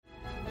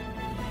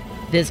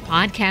This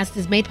podcast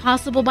is made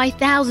possible by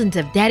thousands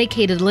of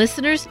dedicated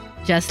listeners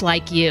just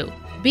like you.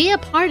 Be a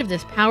part of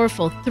this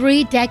powerful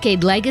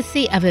 3-decade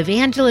legacy of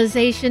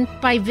evangelization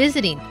by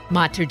visiting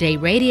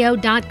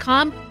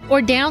materdeiradio.com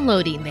or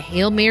downloading the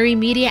Hail Mary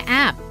Media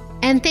app.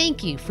 And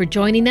thank you for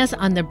joining us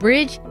on the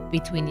bridge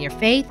between your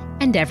faith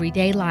and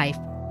everyday life.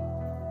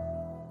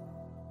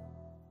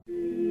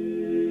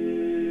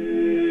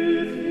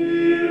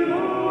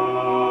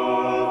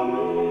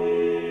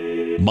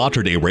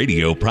 Mater Dei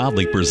Radio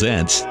proudly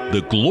presents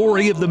The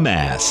Glory of the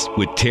Mass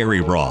with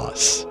Terry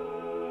Ross.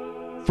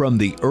 From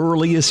the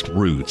earliest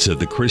roots of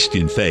the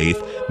Christian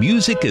faith,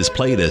 music has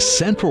played a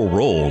central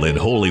role in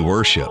holy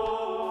worship.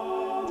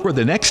 For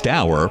the next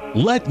hour,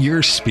 let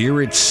your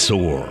spirit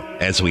soar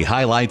as we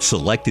highlight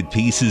selected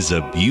pieces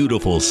of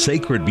beautiful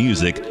sacred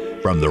music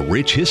from the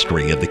rich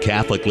history of the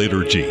Catholic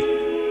liturgy.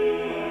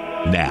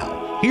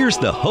 Now, here's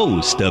the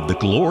host of The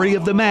Glory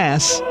of the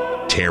Mass,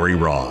 Terry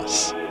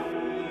Ross.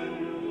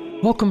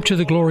 Welcome to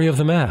The Glory of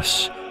the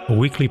Mass, a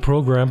weekly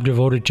program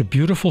devoted to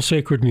beautiful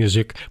sacred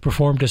music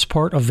performed as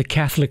part of the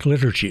Catholic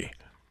liturgy.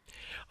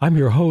 I'm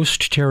your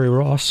host, Terry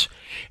Ross,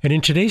 and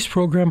in today's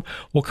program,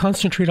 we'll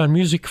concentrate on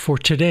music for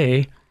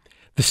today,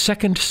 the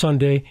second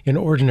Sunday in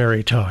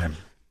Ordinary Time.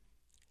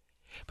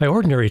 By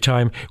Ordinary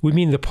Time, we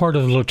mean the part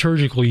of the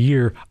liturgical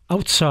year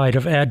outside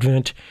of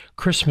Advent,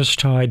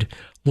 Christmastide,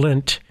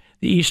 Lent,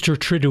 the Easter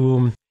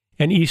Triduum,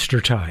 and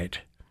Eastertide.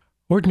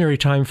 Ordinary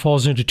Time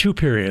falls into two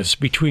periods,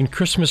 between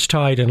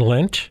Christmastide and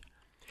Lent,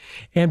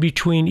 and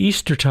between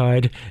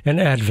Eastertide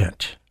and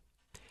Advent.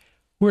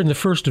 We're in the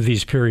first of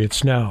these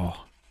periods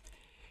now.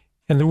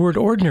 And the word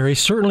ordinary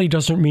certainly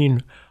doesn't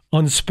mean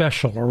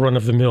unspecial or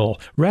run-of-the-mill.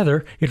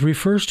 Rather, it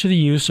refers to the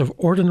use of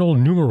ordinal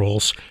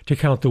numerals to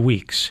count the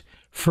weeks.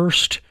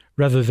 First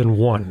rather than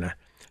 1,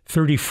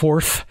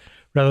 34th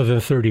rather than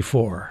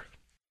 34.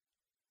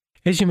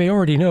 As you may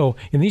already know,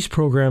 in these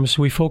programs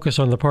we focus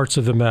on the parts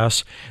of the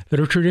Mass that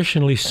are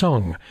traditionally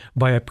sung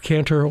by a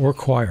cantor or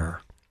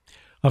choir.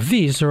 Of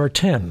these, there are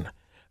 10.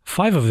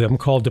 5 of them,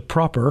 called the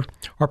proper,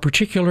 are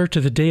particular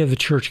to the day of the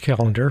church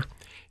calendar,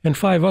 and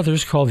 5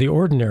 others, called the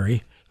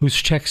ordinary,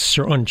 whose texts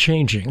are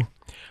unchanging,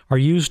 are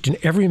used in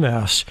every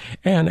Mass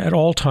and at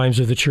all times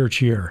of the church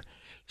year,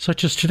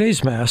 such as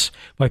today's Mass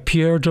by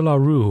Pierre de la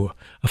Rue,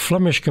 a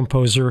Flemish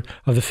composer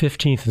of the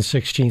 15th and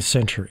 16th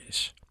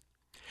centuries.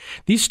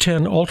 These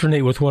 10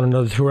 alternate with one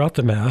another throughout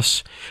the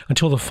Mass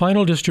until the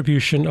final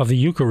distribution of the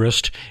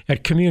Eucharist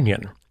at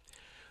Communion.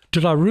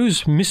 De la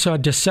Rue's Missa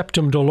de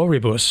Septem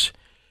Doloribus,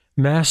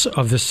 Mass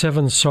of the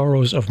Seven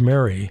Sorrows of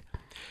Mary,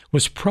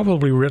 was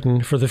probably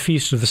written for the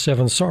Feast of the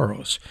Seven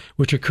Sorrows,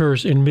 which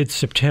occurs in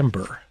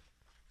mid-September.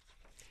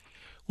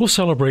 We'll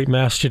celebrate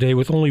Mass today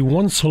with only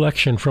one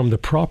selection from the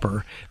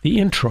proper, the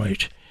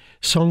introit,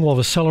 sung while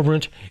the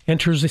celebrant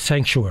enters the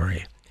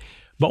sanctuary.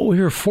 But we'll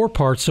hear 4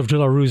 parts of de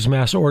la Rue's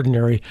Mass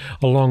Ordinary,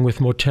 along with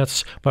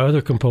motets by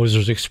other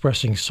composers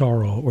expressing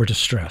sorrow or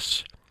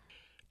distress.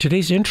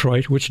 Today's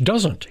introit, which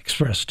doesn't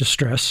express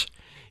distress,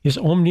 is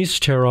Omnis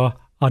Terra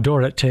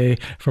Adorat Te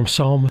from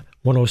Psalm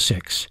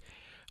 106.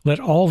 Let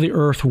all the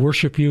earth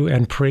worship you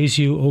and praise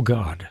you, O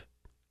God.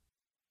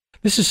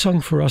 This is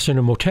sung for us in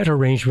a motet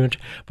arrangement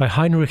by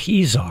Heinrich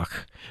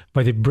Isaac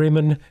by the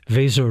Bremen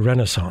Weser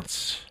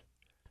Renaissance.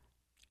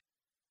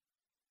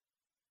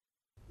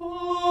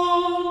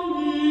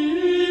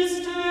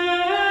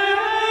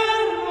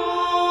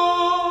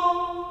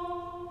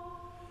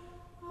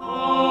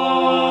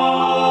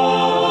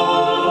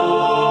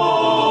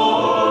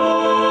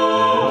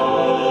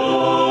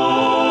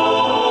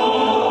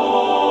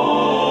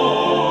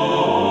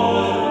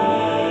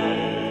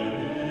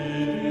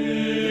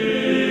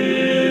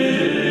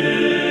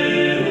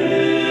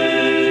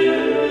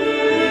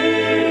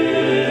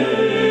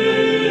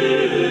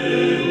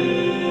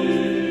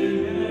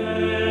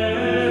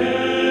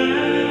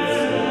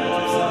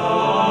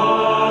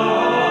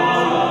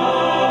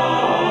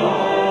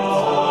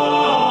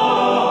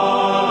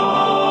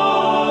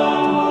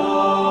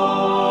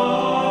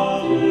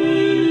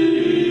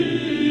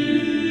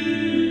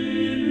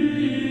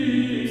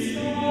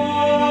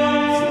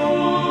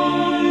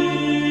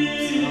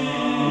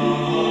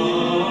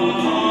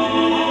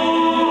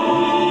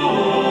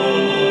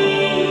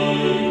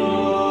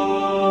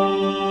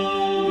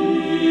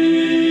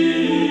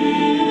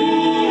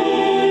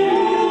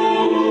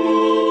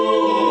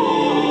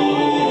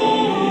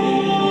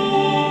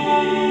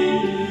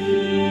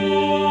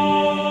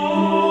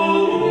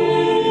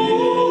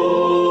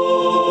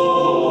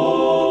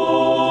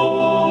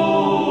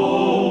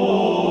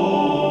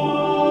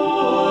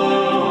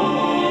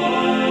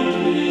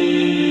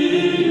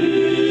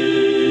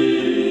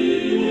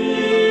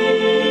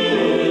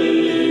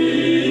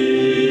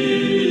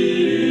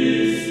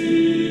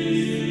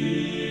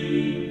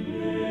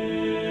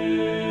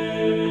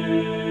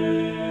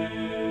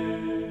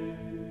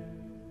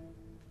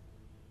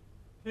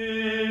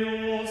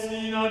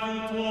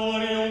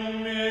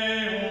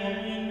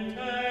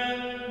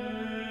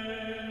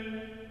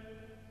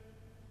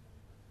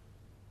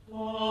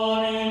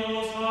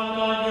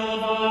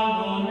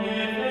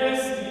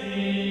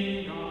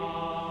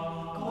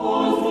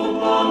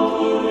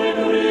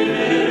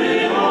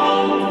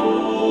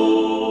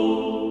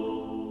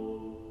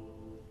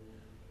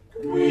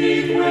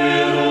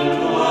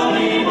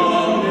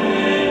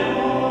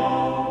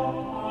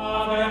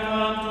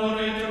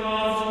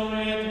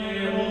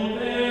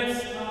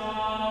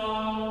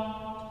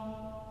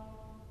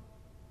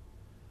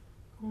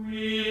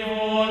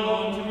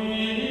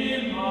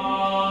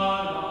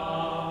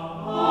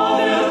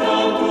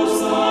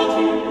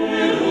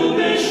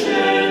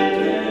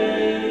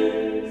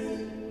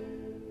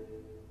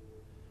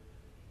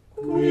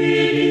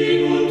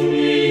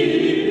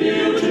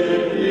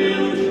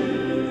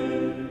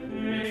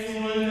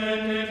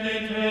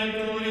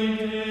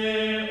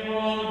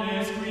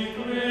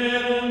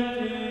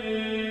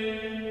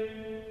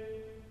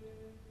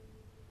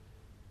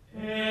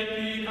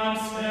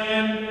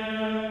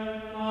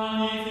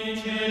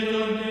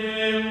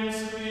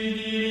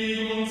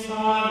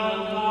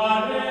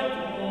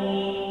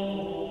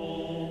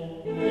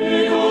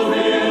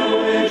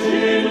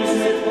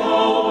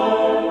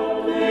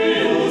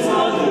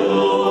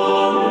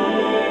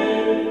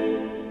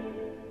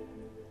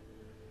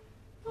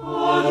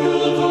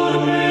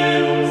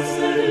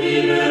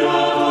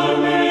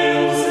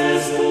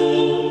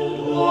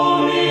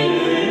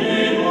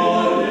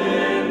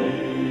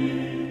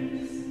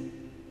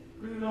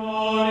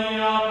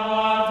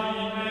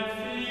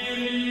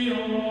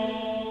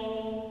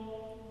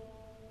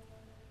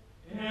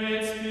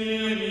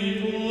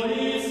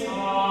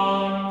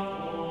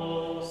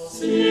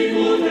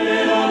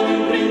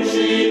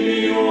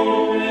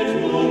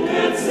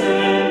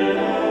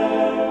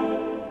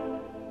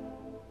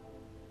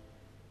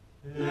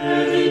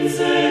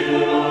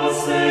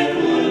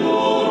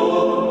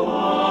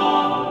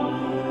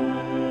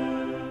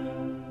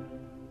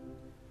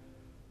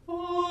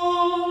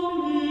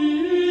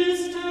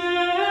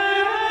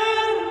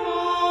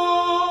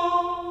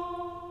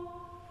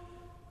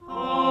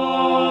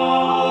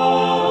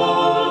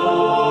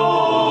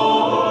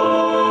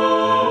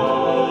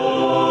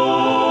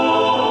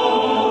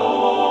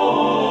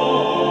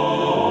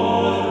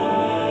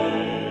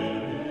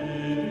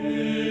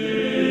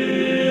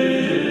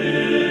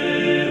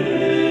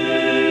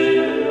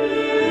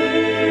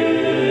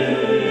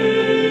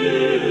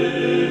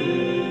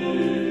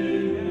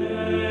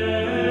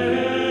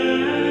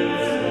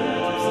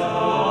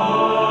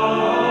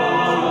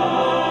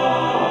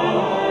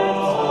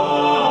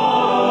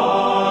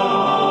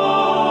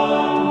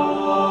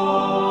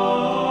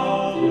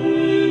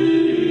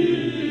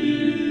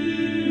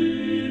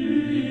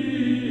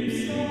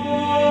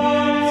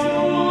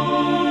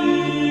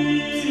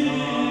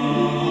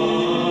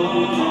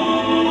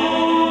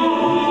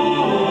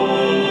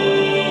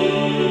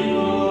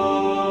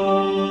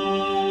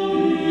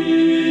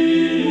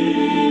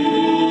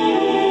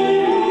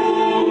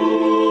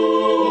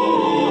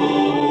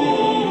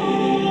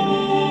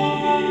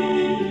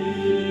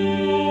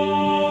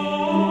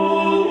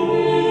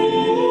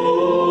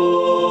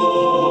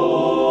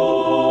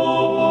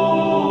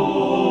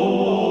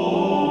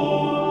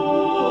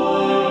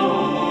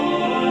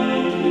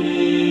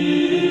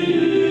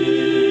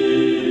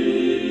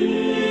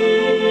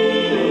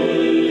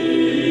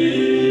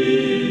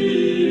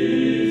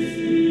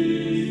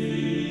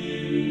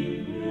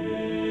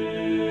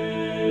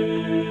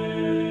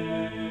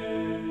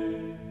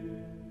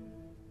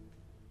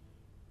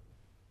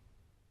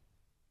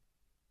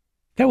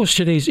 That was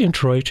today's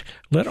introit,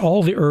 Let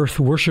All the Earth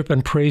Worship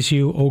and Praise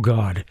You, O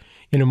God,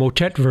 in a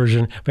motet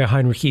version by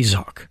Heinrich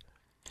Isaac.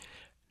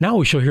 Now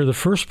we shall hear the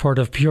first part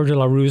of Pierre de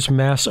la Rue's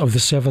Mass of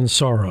the Seven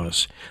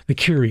Sorrows, the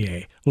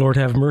Kyrie, Lord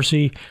have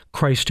mercy,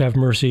 Christ have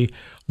mercy,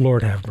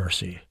 Lord have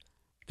mercy.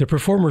 The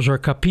performers are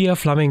Capilla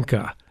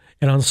Flamenca,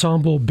 an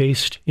ensemble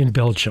based in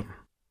Belgium.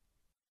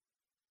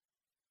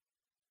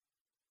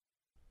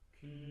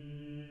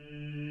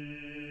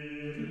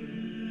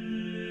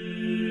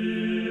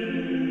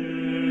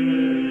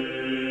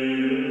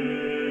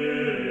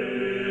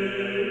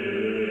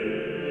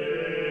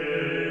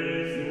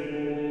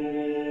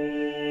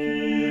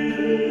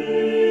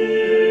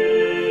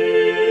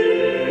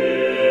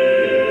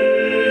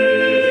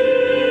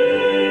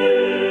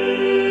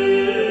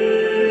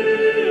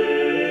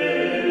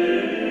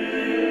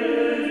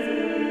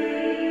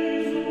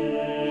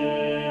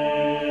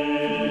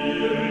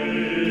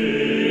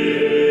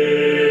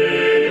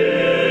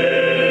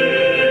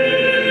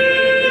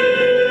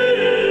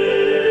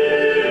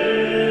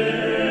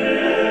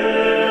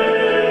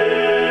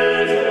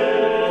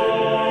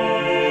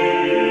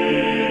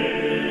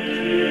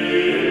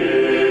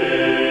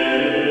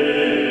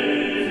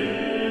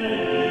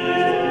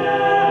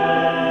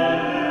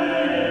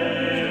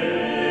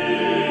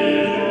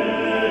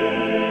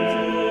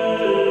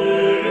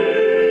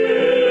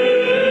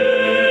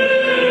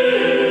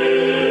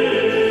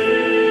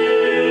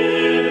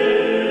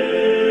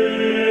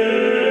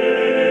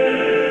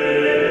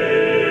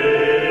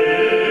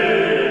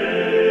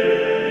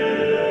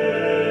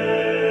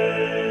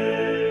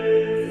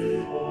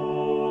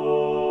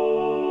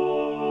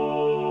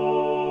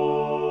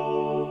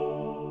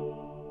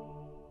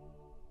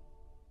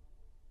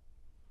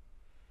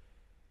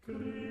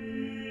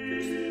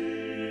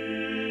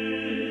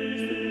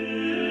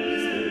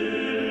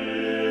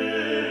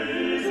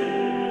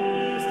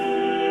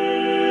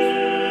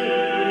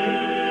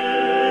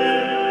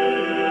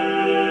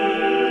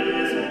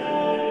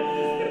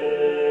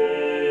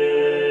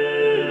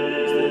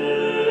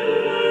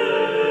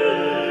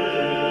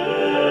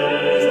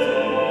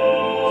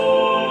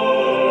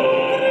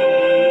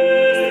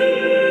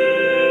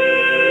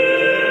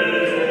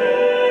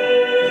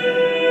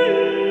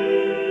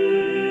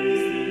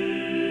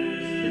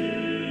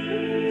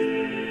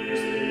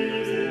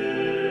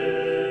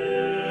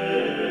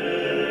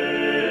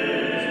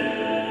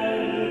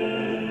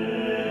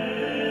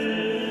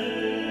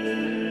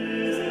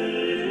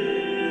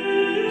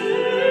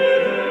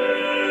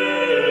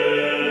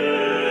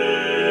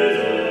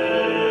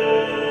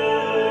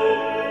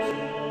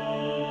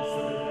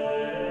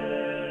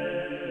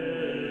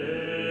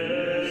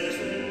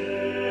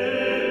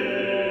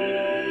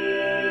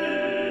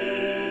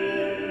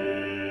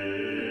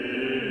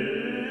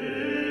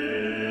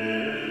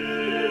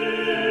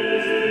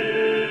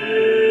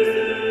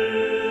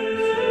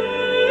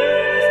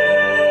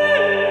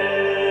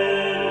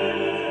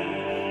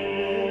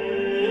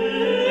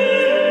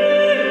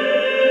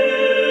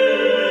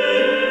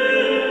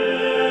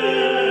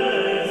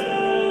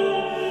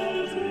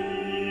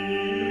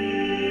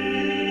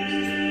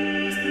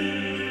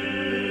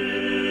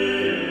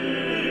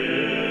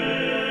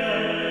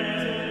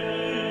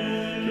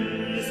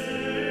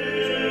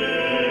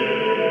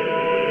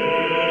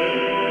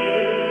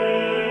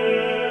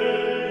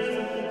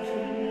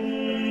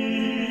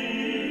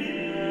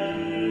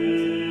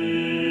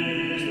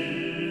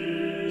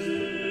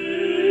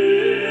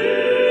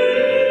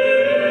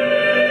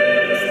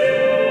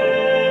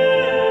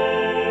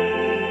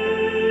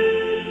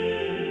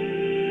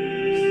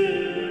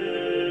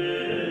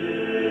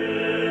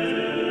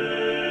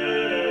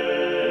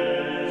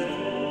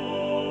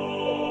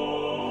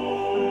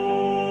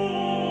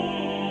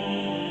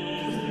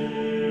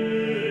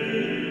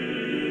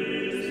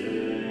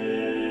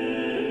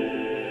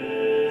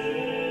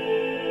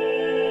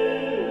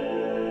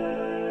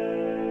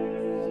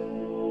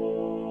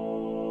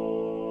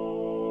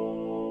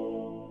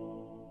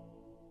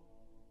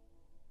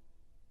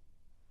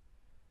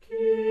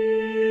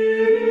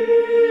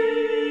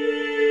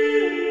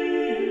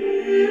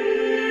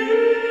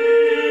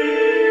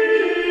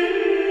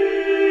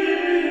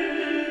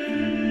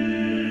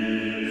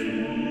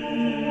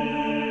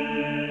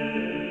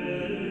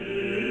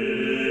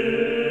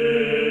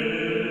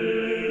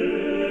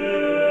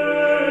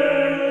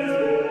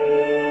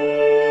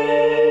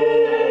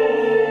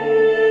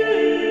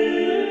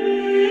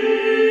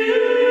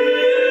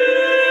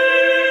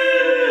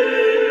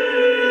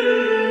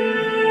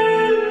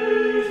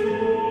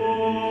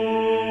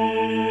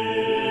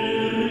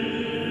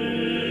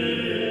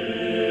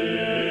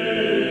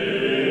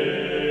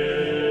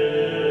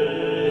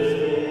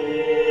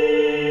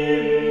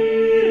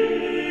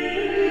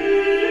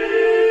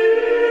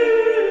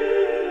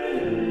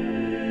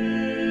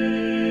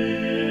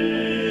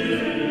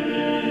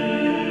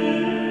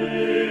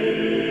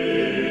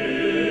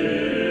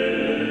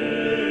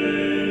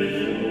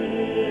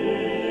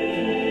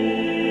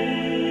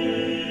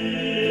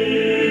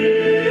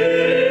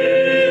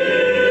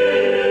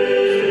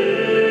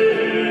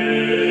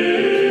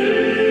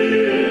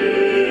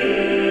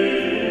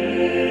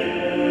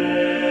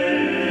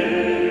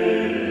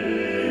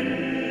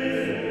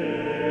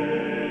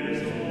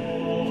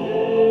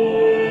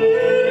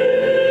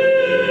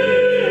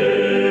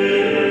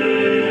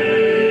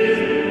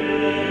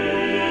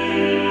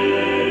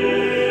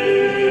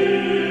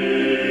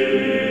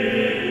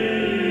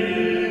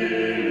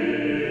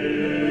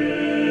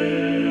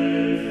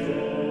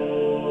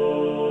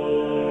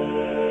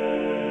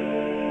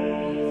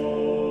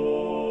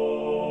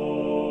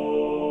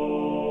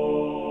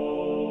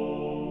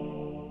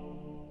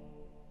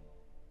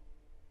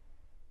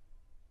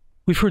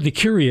 We've heard the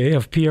Kyrie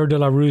of Pierre de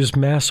la Rue's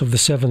Mass of the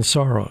Seven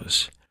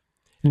Sorrows.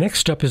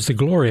 Next up is the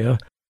Gloria,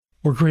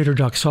 or Greater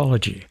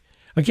Doxology.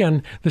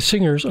 Again, the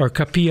singers are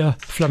Capilla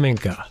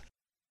Flamenca.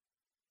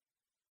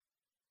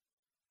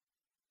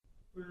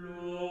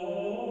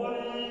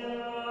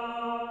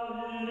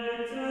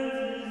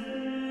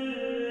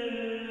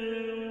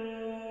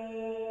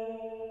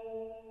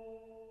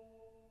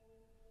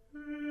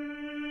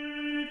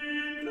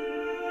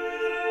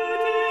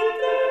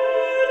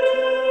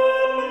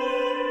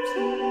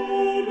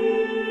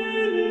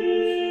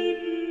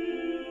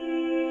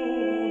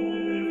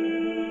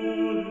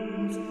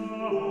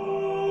 Oh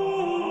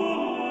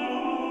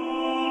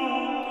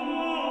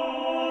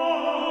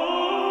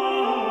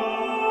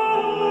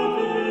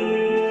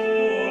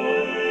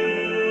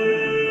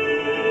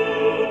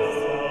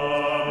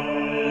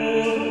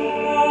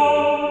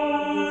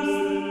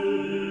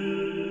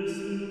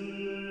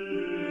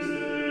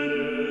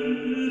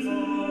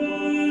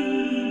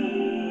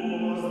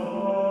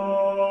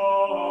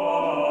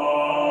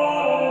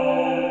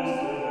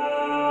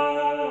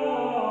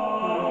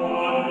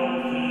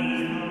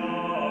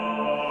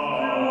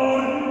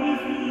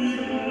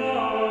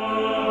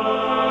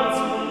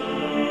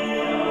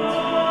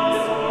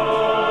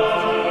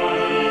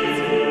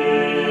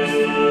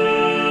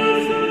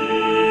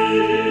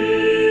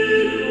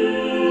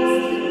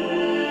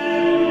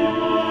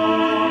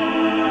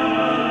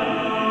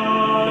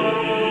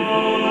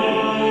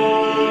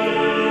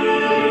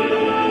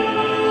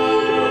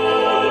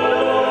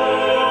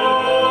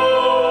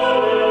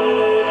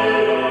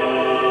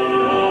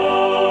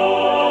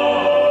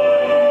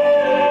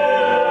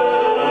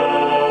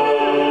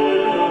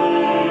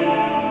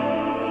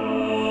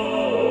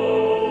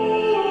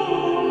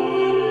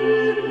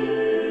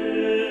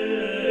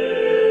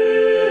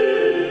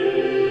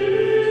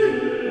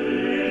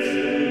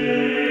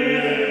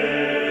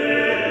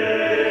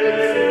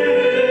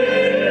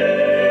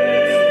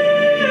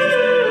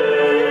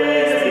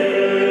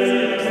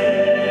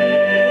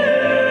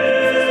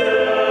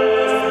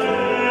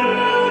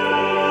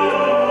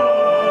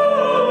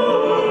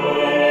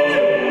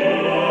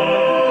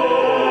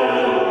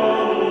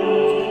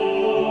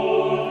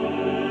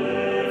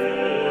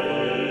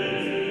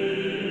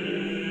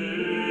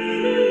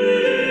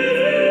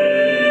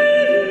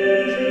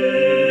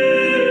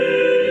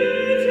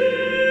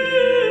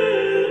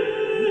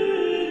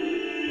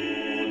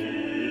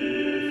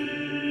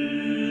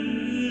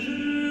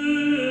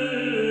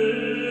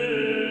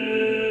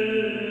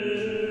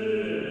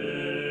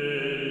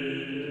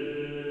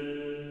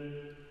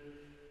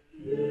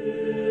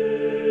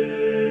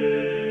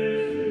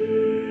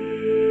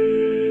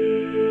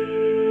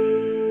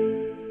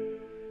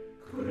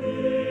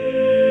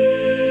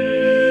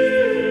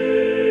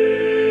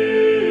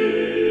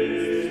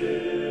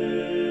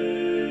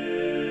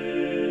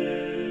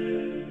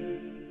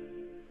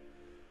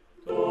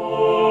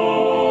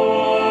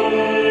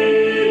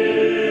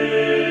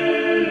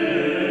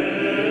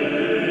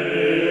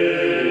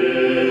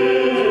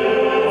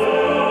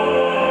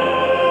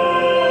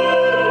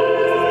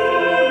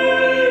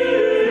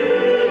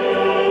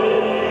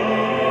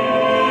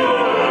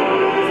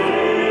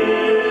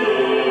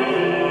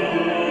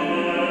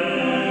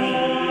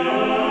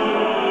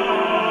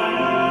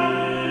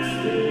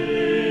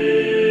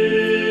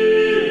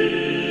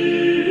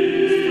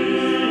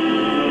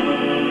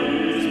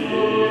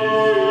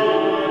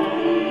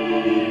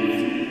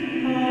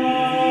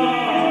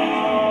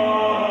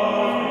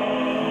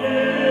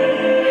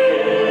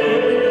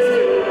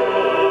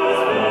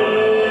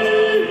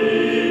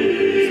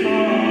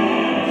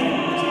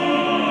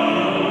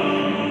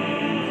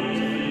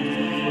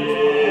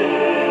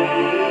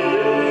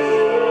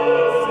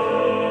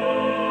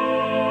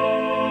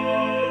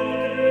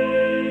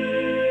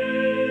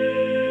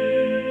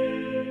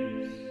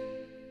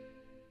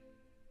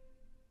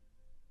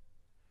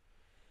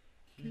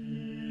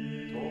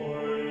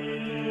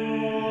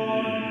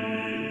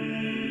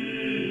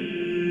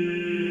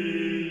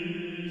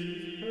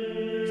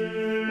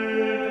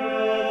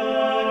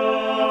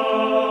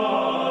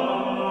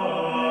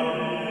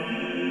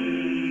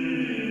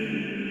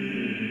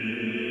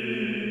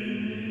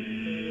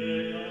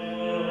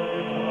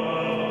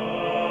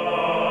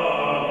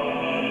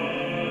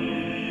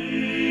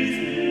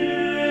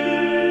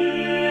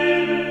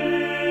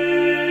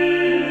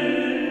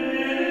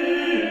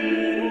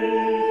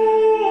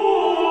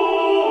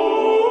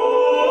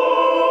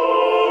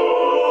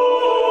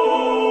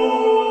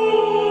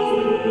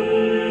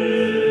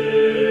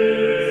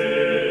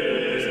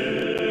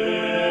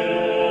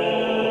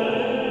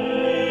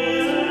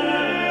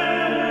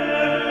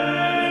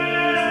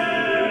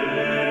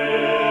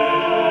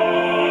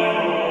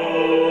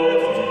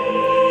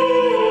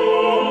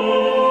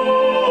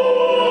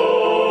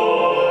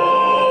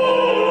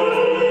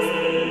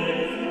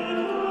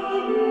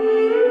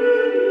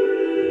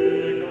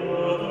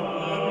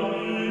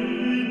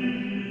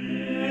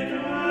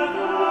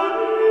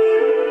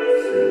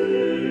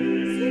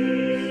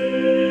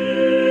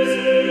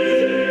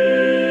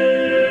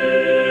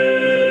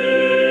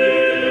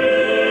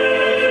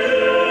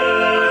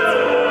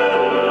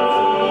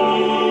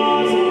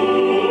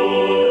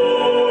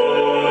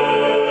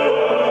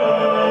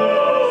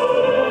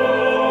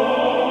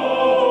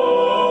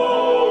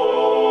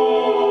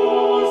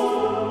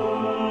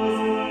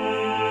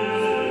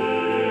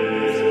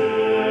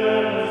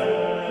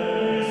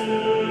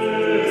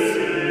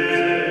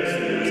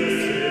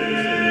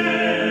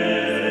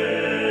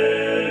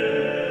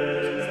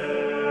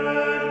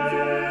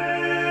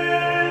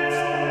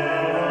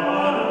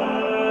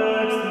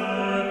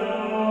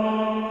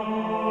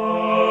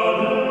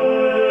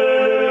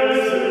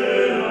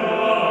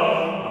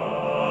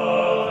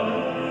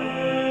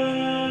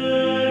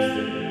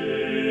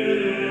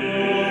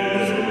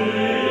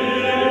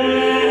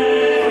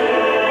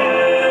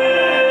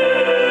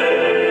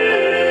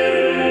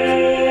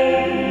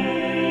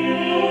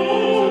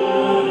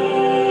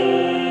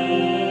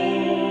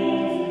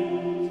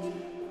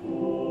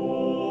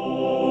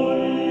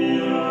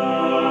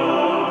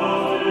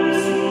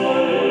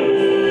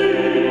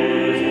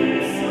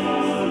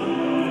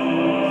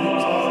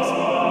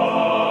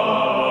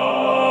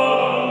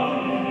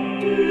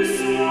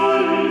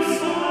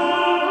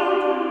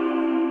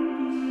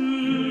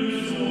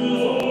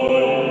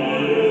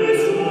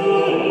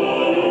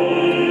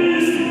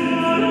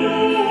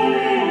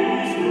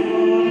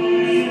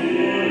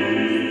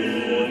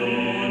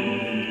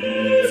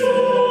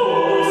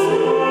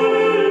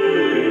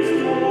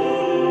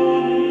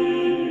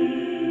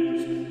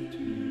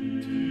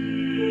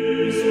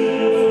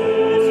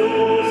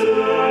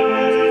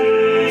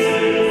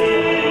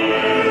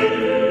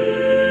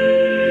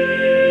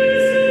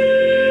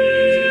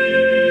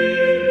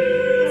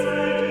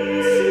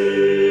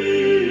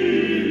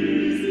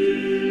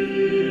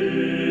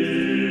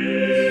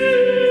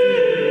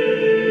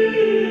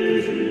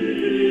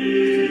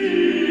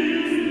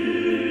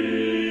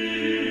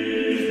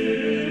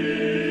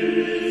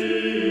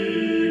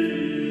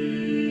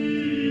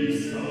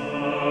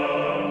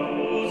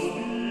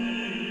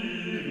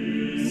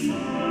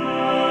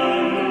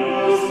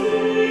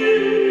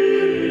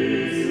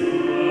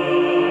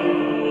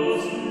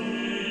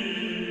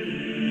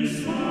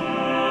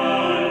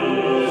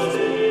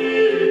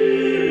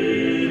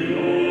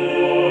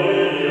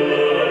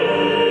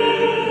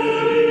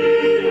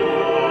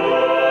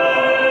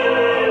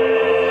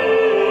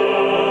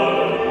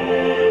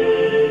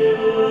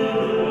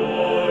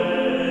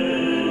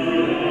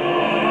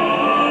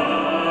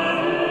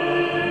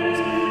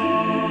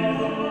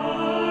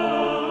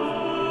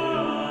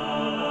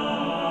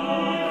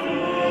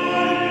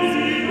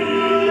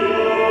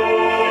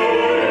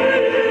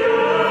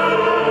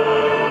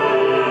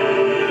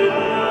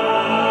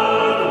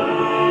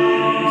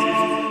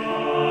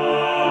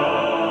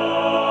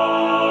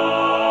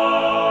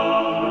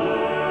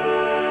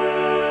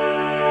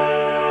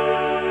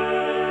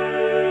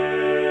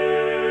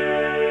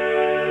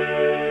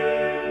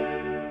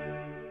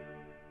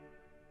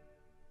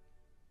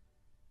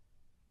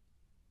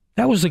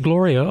was the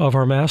Gloria of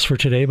our Mass for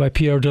today by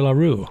Pierre de la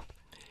Rue.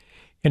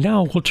 And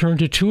now we'll turn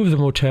to two of the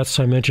motets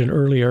I mentioned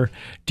earlier,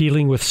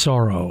 dealing with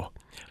sorrow.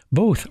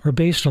 Both are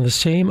based on the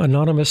same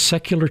anonymous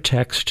secular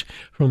text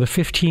from the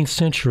 15th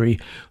century,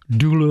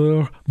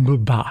 Douleur me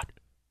bat.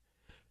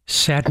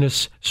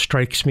 Sadness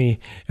strikes me,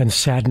 and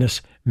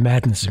sadness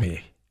maddens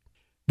me.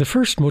 The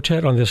first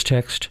motet on this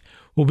text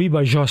will be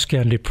by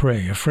Josquin des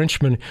Prez, a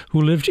Frenchman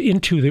who lived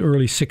into the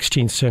early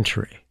 16th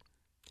century.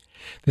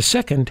 The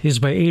second is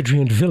by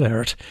Adrien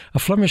Willaert, a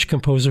Flemish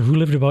composer who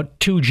lived about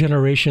 2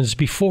 generations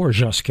before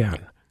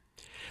Josquin.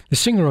 The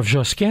singer of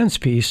Josquin's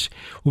piece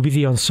will be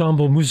the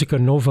Ensemble Musica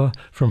Nova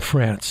from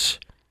France.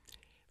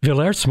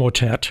 Willaert's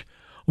motet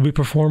will be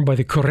performed by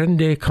the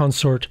Corrende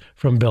Consort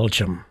from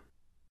Belgium.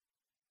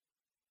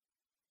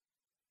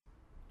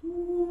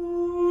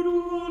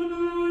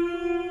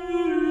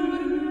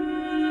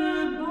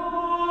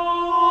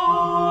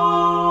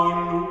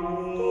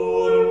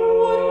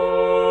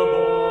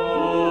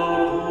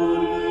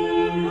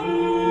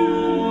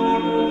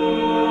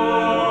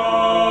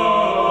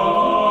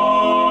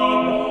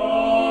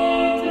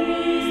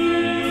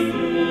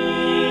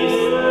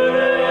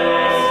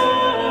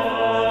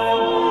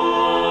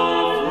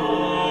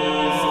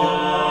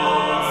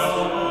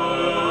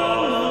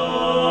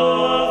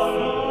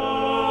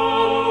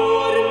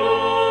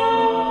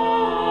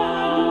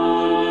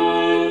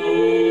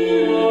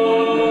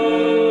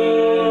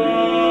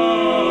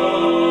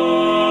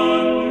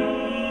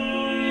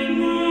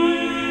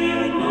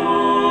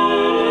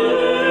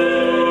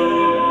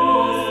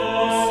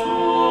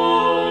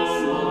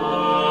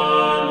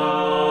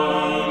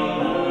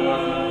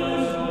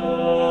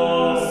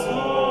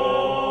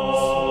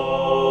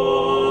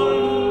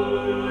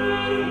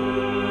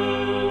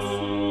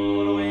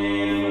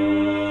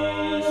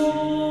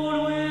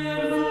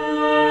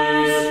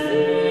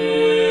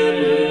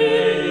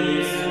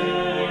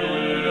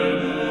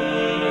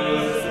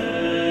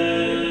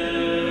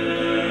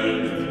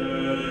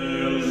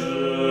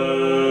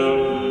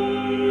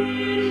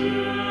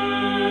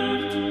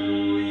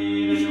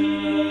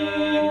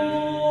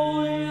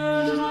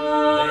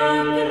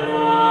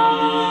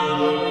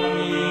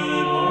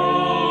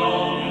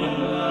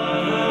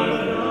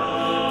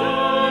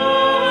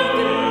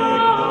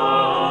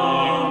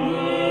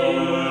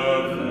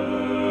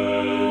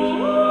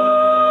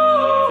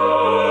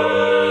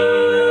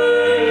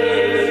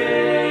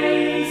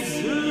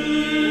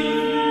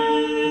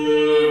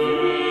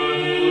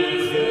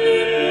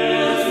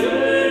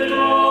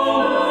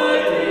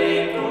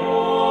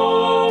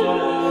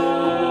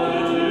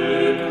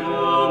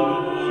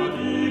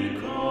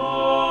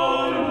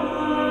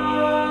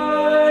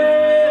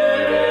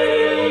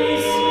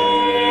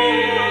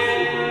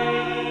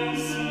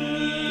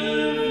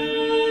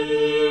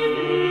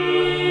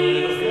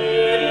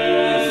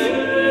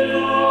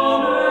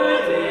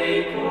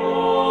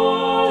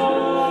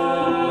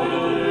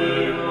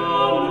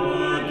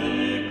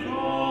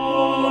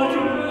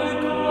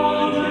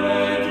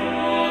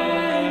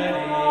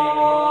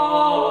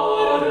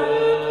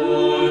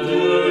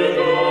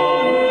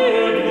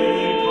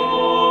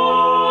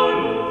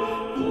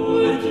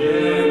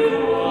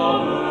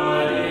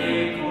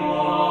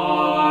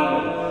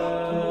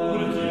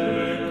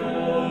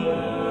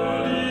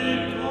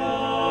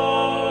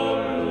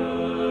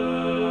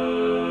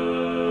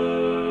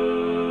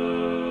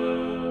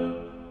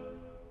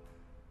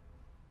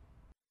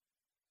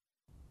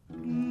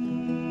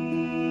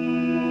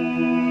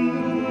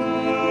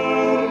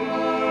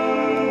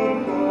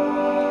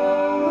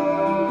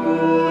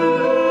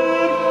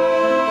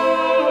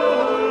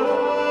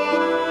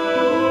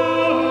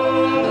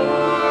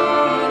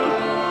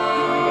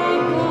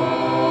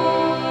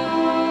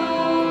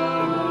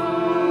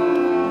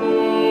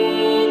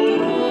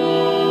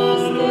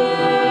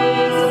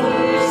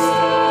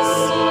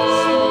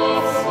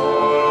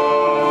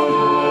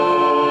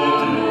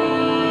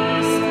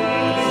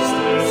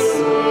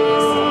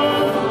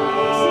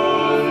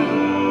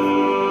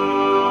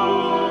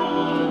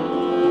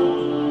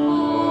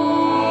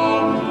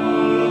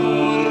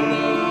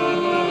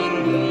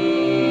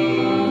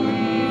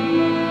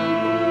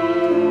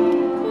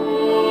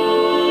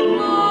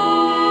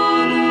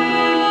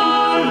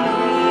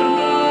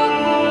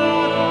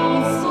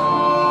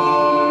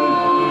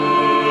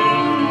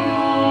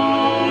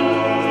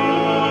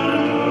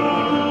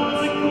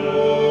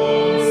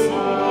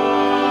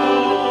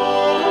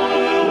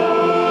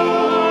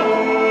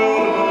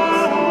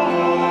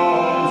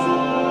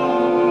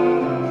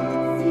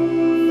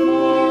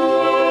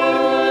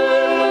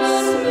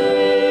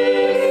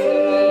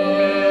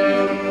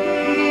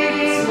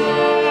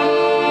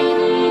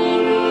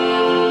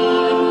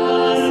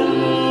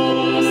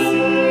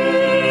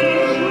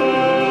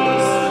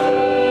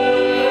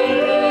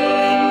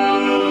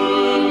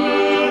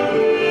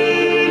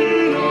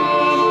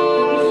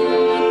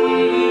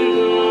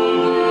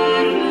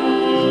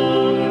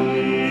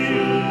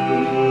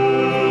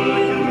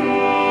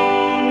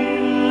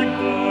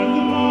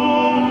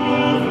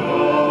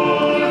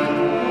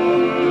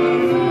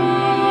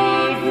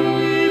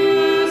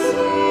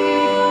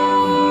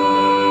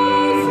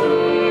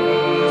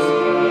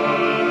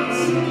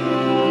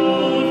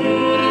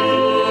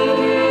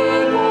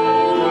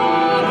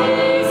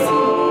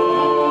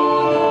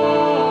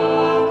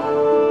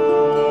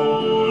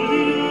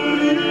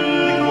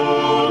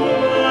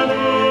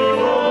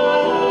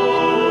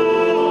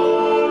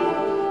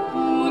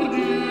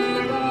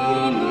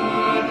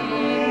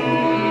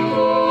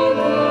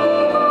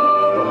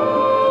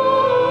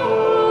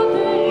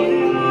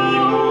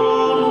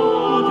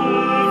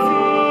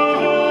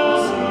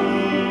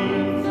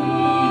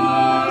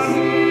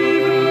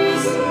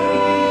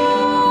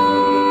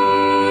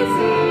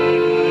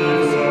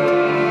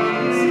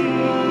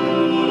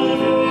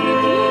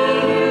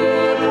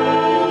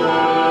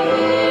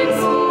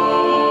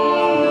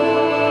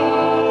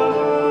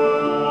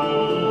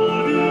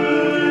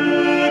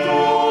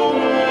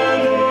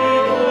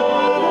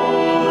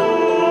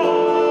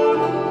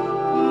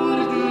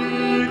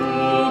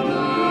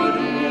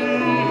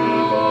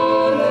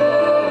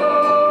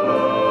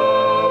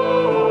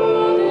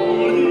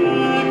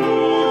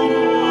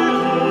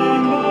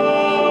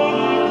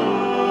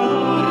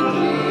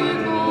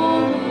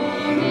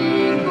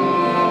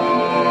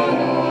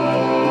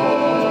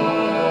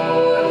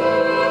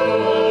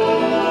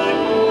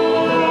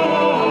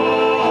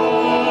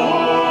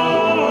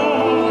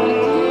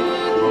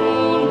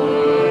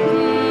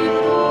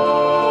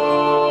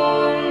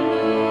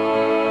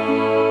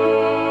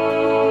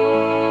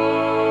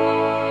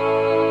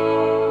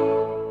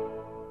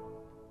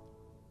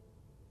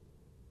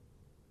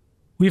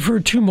 We've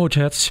heard two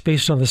motets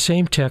based on the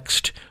same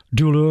text,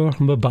 Douleur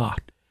me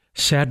bat,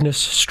 Sadness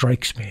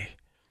Strikes Me.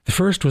 The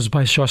first was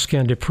by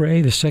Josquin des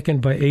Prez, the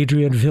second by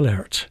Adrian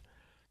Willaert.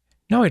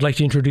 Now I'd like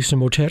to introduce a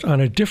motet on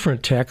a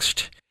different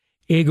text,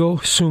 Ego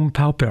sum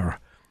pauper,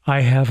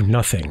 I have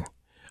nothing,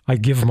 I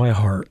give my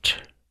heart.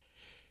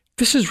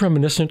 This is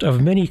reminiscent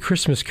of many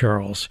Christmas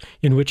carols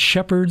in which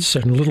shepherds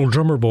and little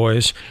drummer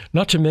boys,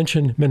 not to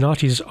mention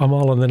Menotti's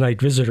Amal and the Night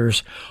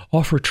Visitors,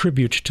 offer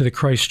tribute to the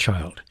Christ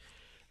child.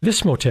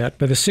 This motet,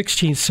 by the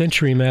 16th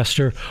century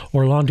master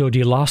Orlando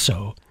di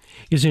Lasso,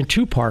 is in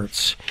two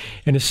parts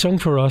and is sung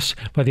for us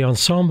by the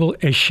Ensemble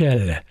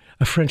Echelle,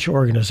 a French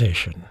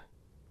organization.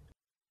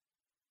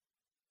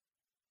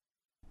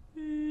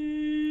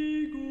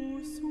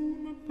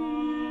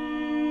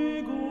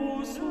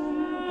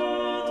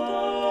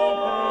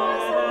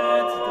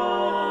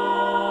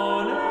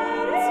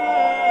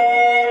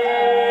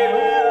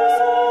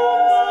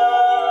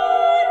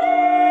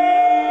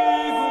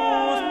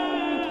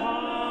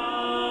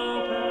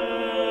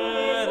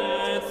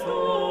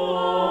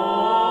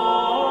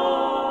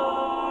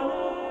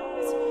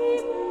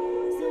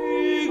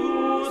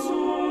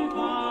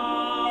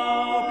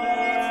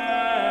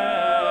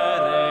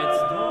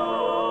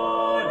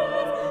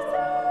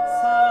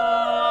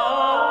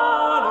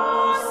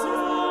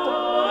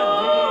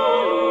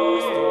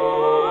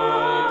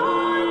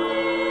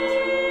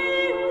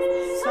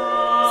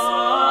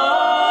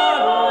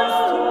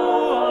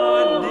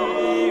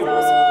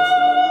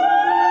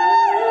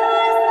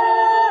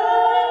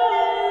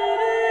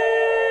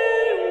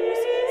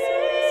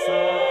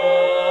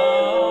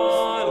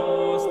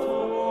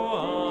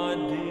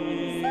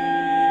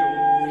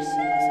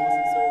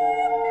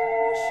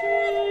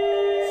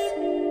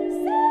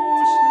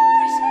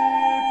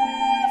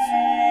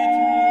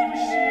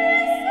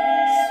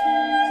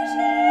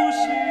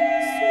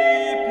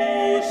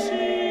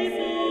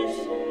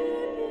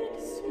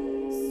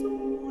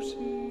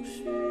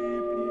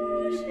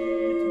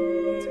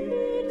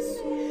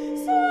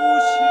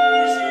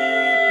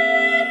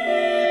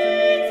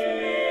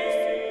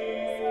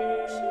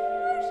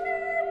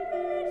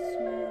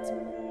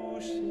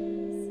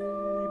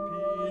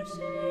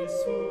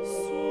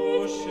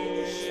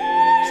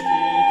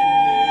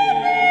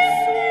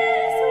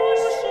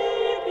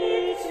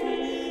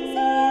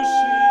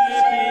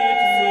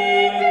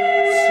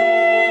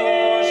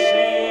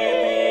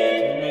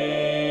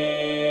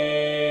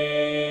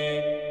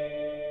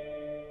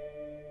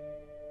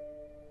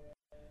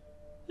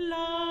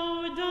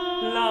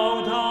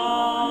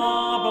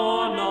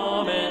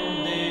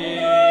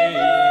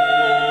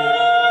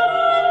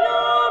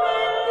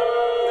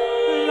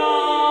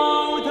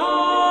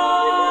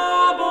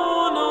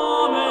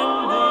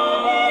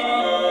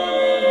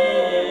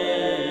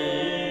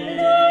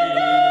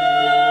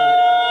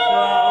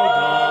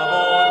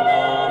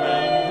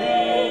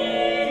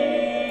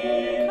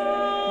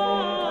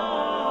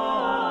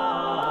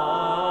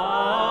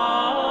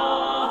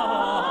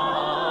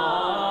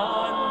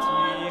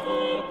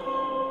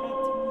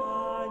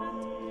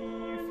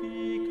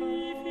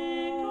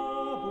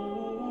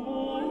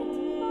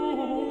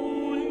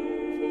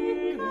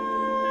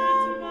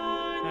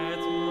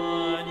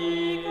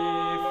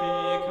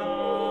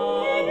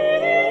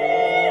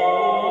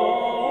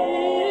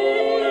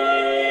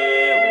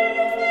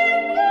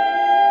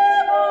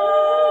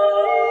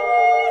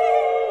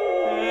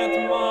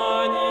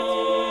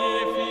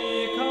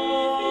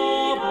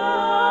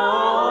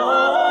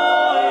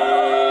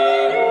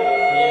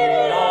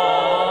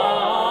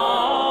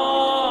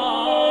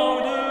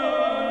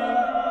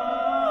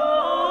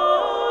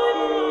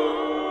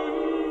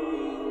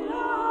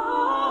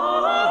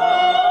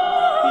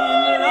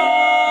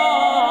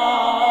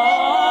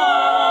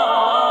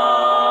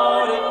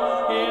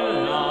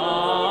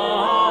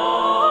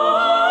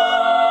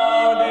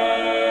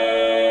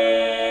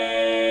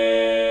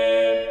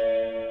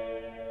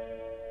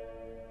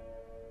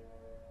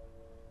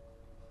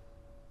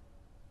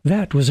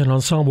 That was an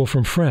ensemble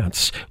from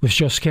France with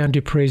Josquin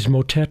des Prez'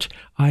 motet,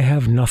 I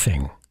Have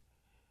Nothing.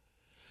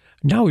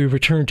 Now we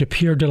return to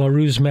Pierre de la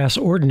Rue's Mass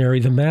Ordinary,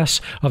 the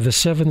Mass of the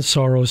Seven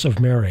Sorrows of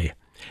Mary,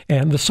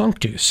 and the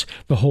Sanctus,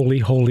 the Holy,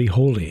 Holy,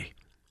 Holy.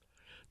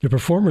 The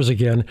performers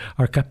again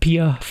are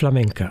Capilla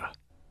Flamenca.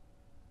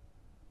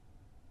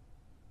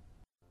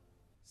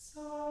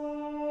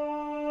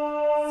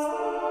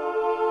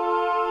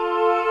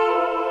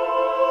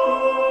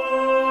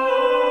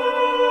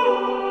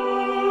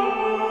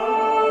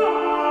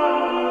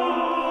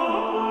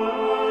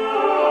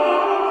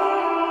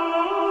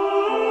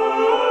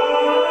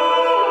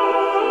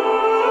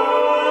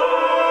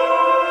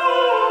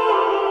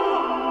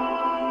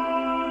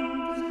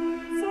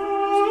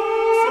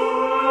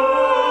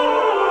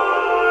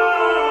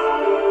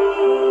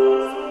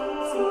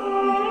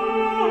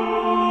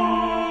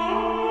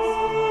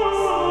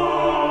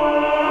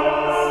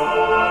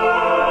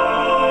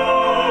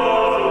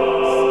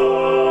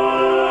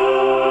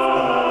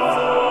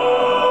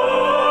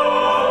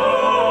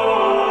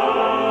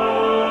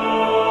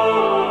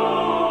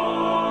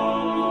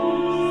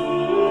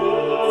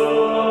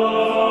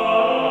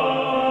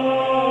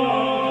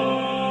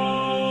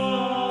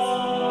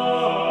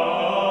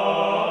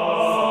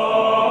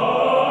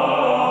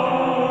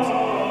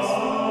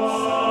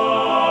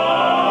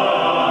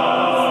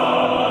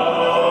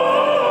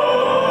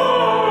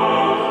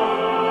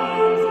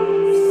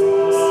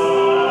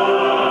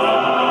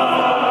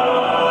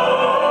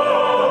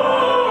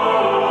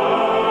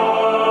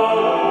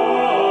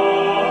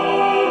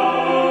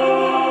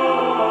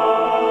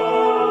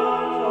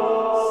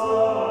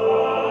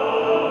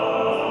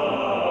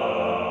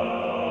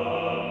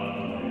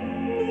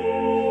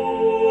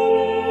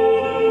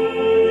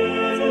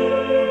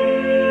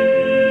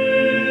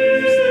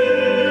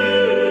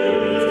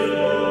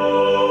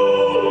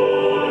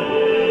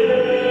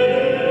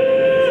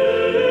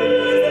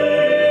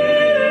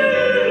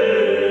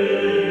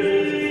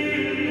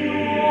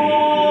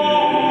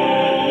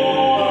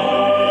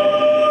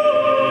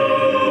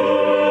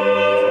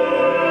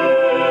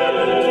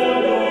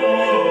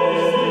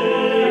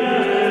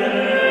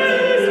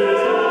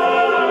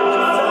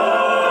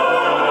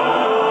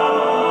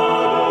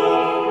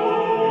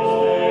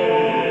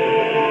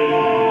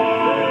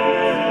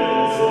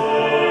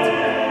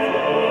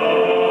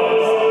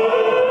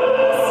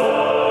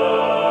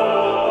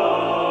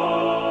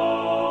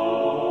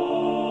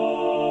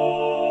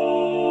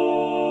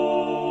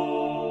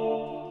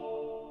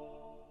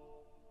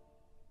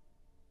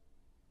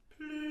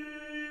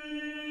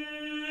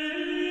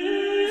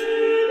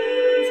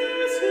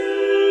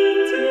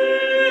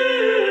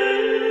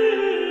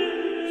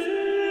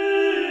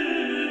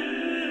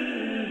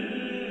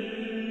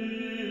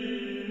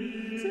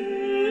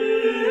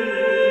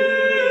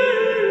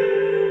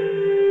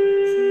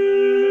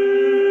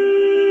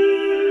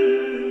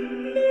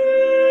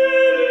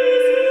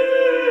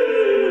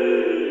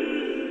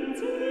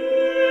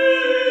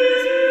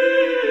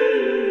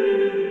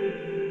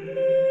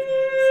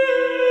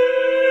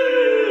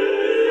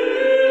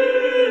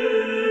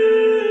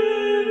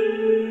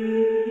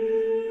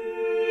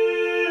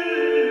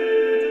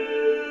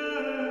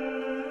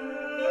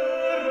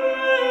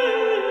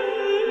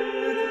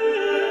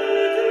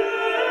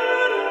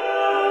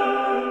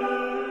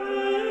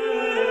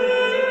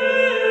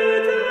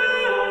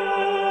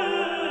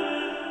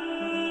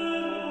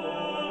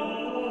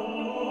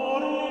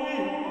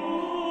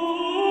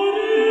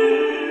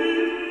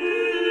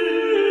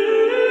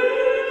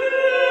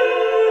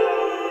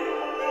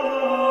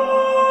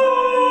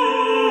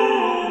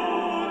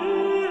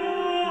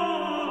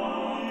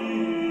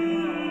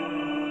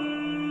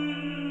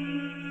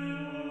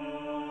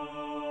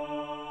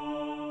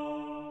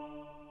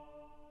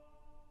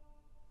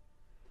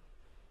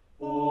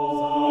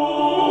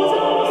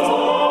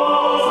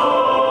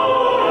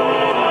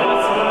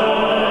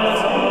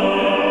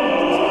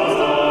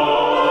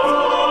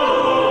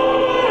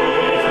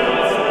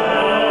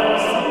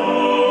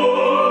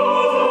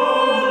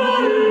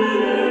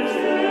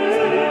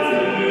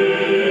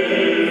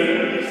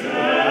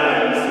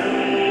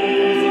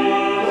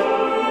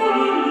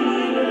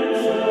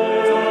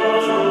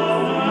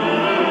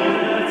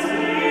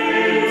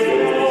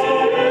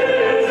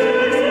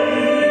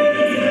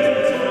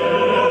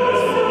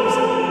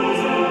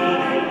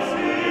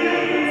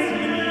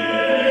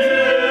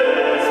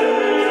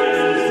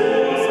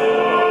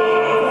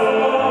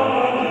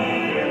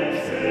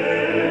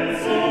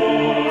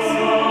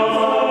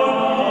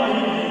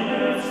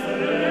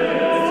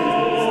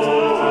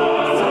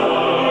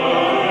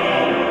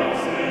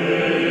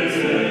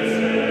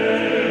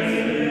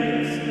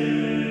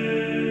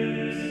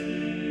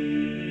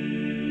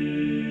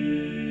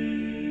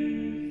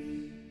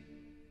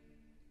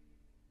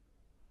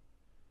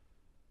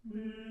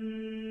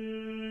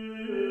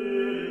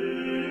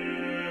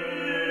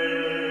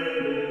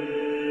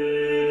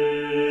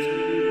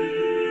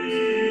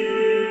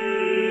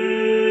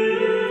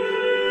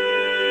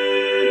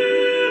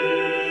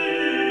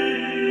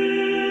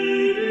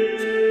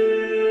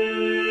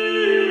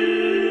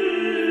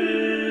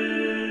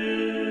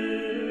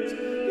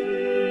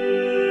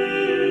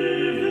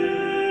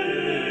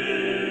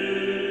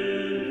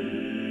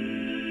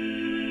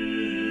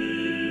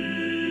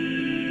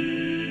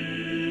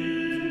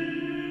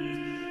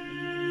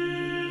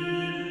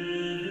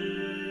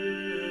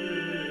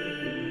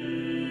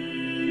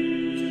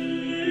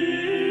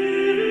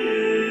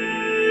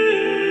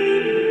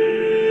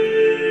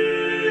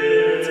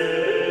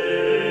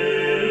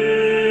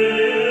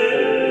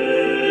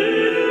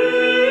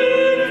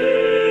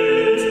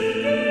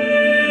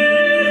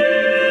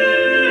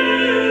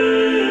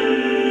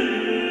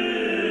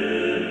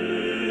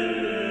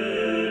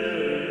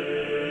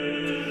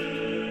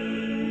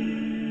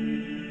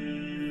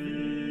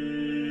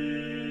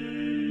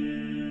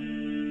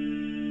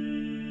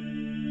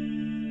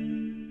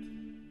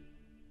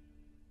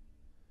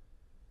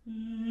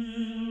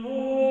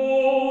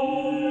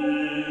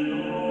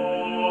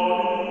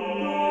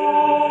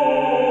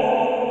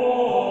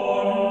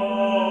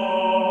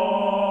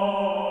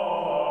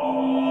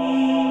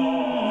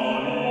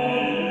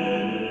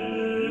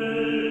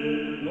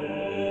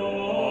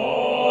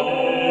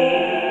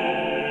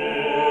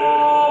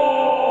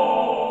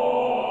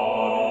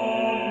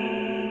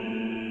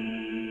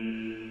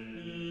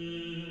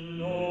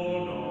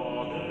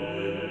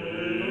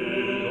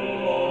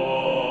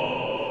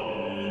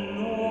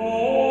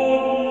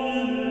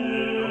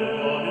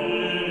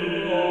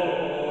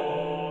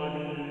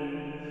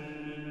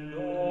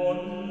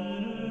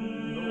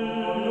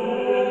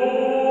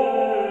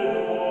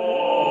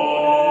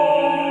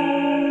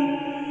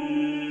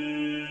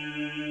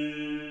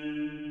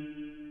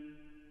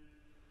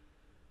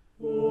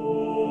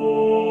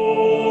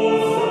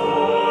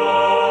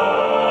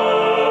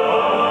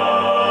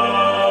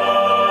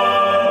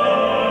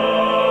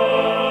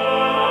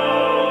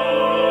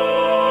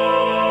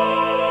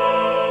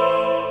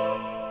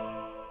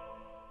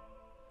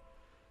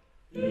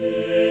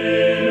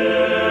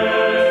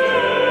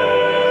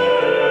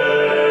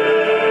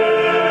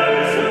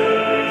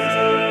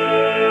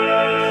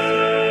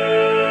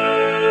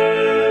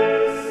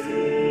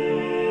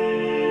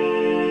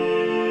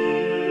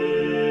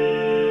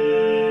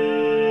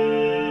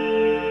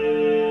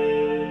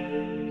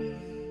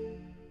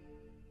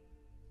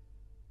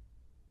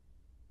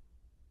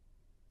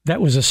 That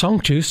was a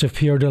Sanctus of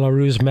Pierre de la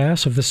Rue's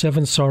Mass of the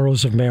Seven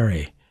Sorrows of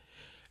Mary.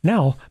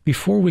 Now,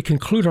 before we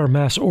conclude our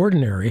Mass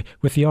Ordinary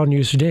with the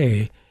Agnus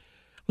Dei,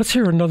 let's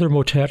hear another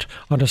motet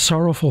on a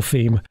sorrowful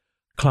theme,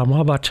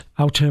 Clamabat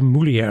autem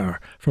mulier,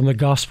 from the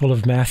Gospel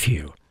of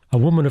Matthew. A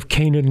woman of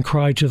Canaan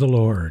cried to the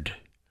Lord.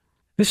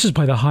 This is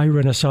by the high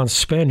Renaissance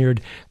Spaniard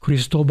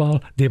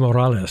Cristobal de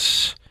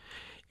Morales,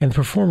 and the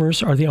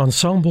performers are the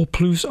Ensemble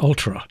Plus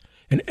Ultra,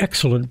 an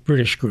excellent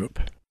British group.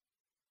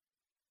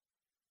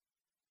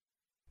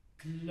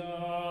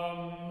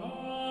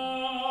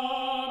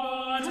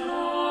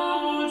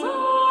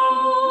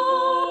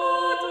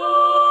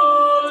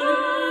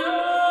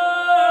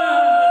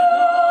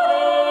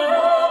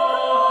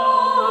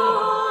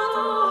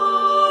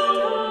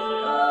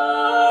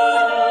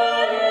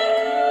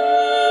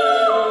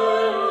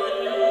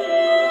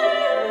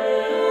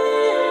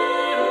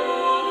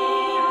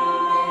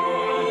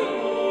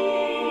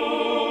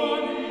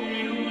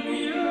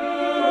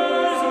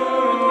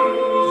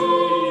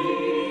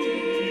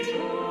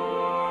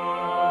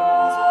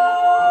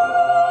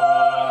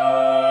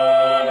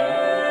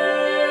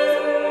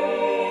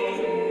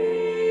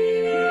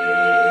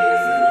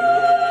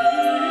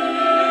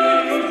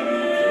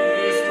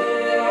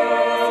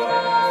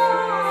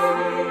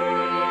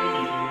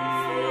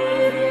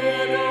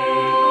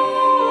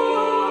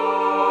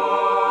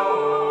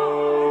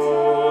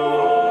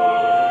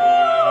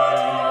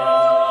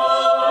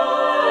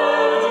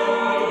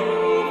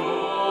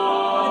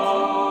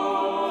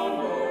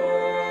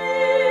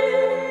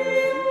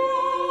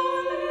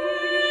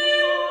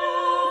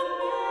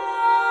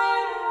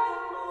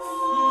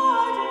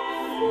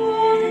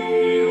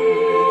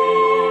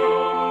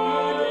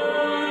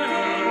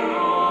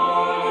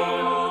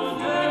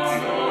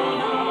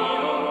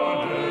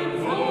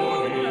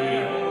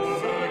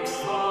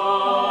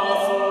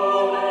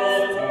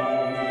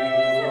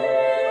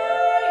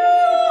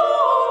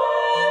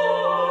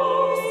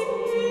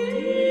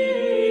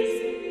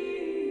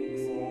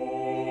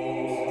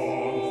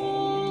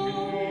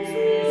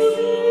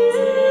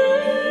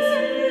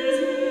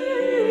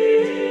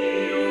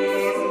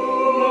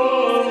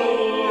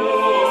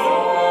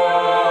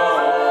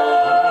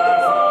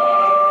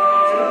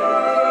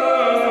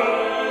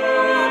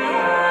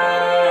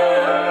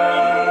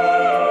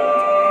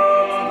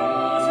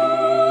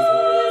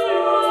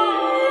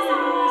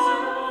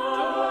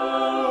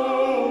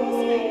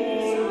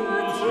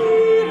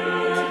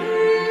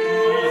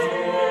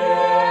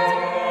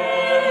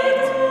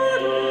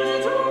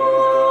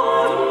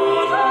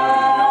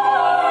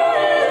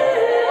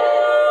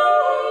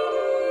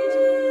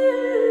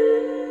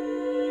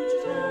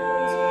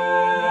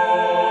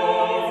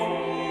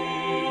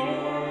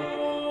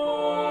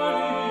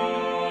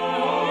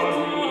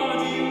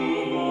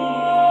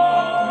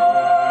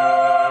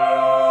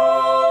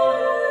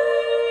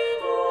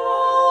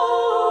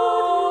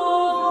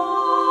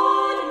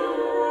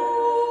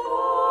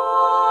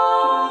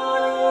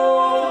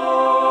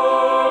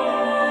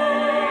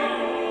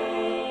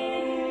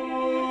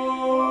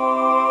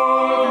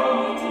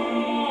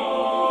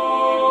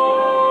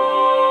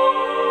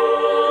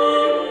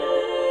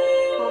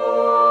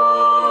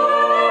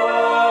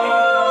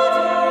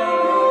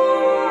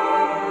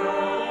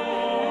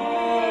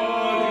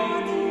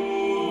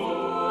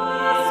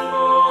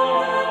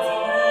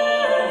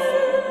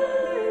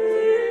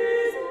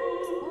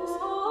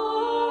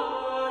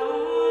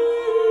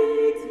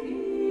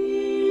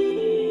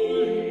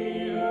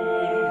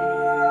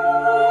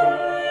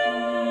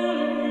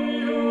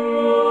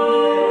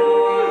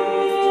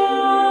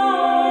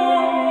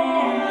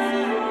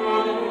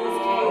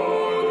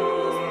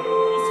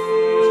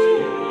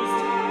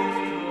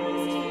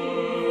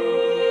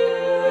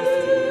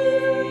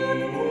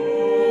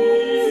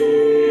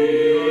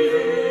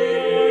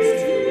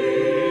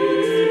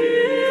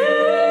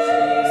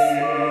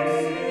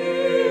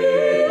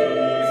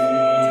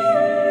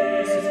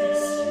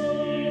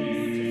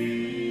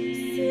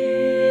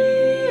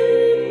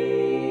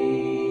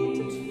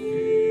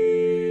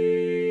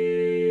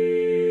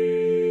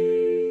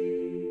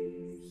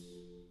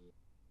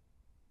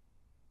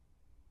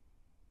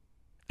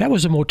 That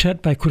was a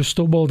motet by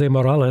Cristobal de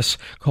Morales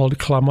called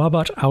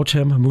Clamabat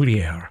autem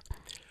mulier.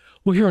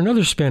 We'll hear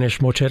another Spanish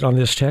motet on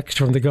this text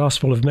from the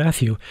Gospel of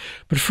Matthew,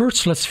 but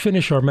first let's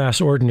finish our Mass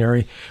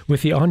Ordinary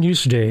with the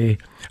Agnus Dei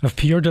of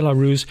Pierre de la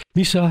Rue's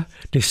Missa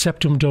de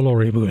Septem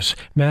Doloribus,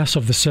 Mass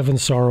of the Seven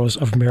Sorrows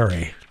of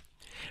Mary.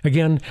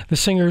 Again, the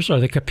singers are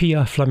the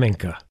Capilla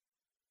Flamenca.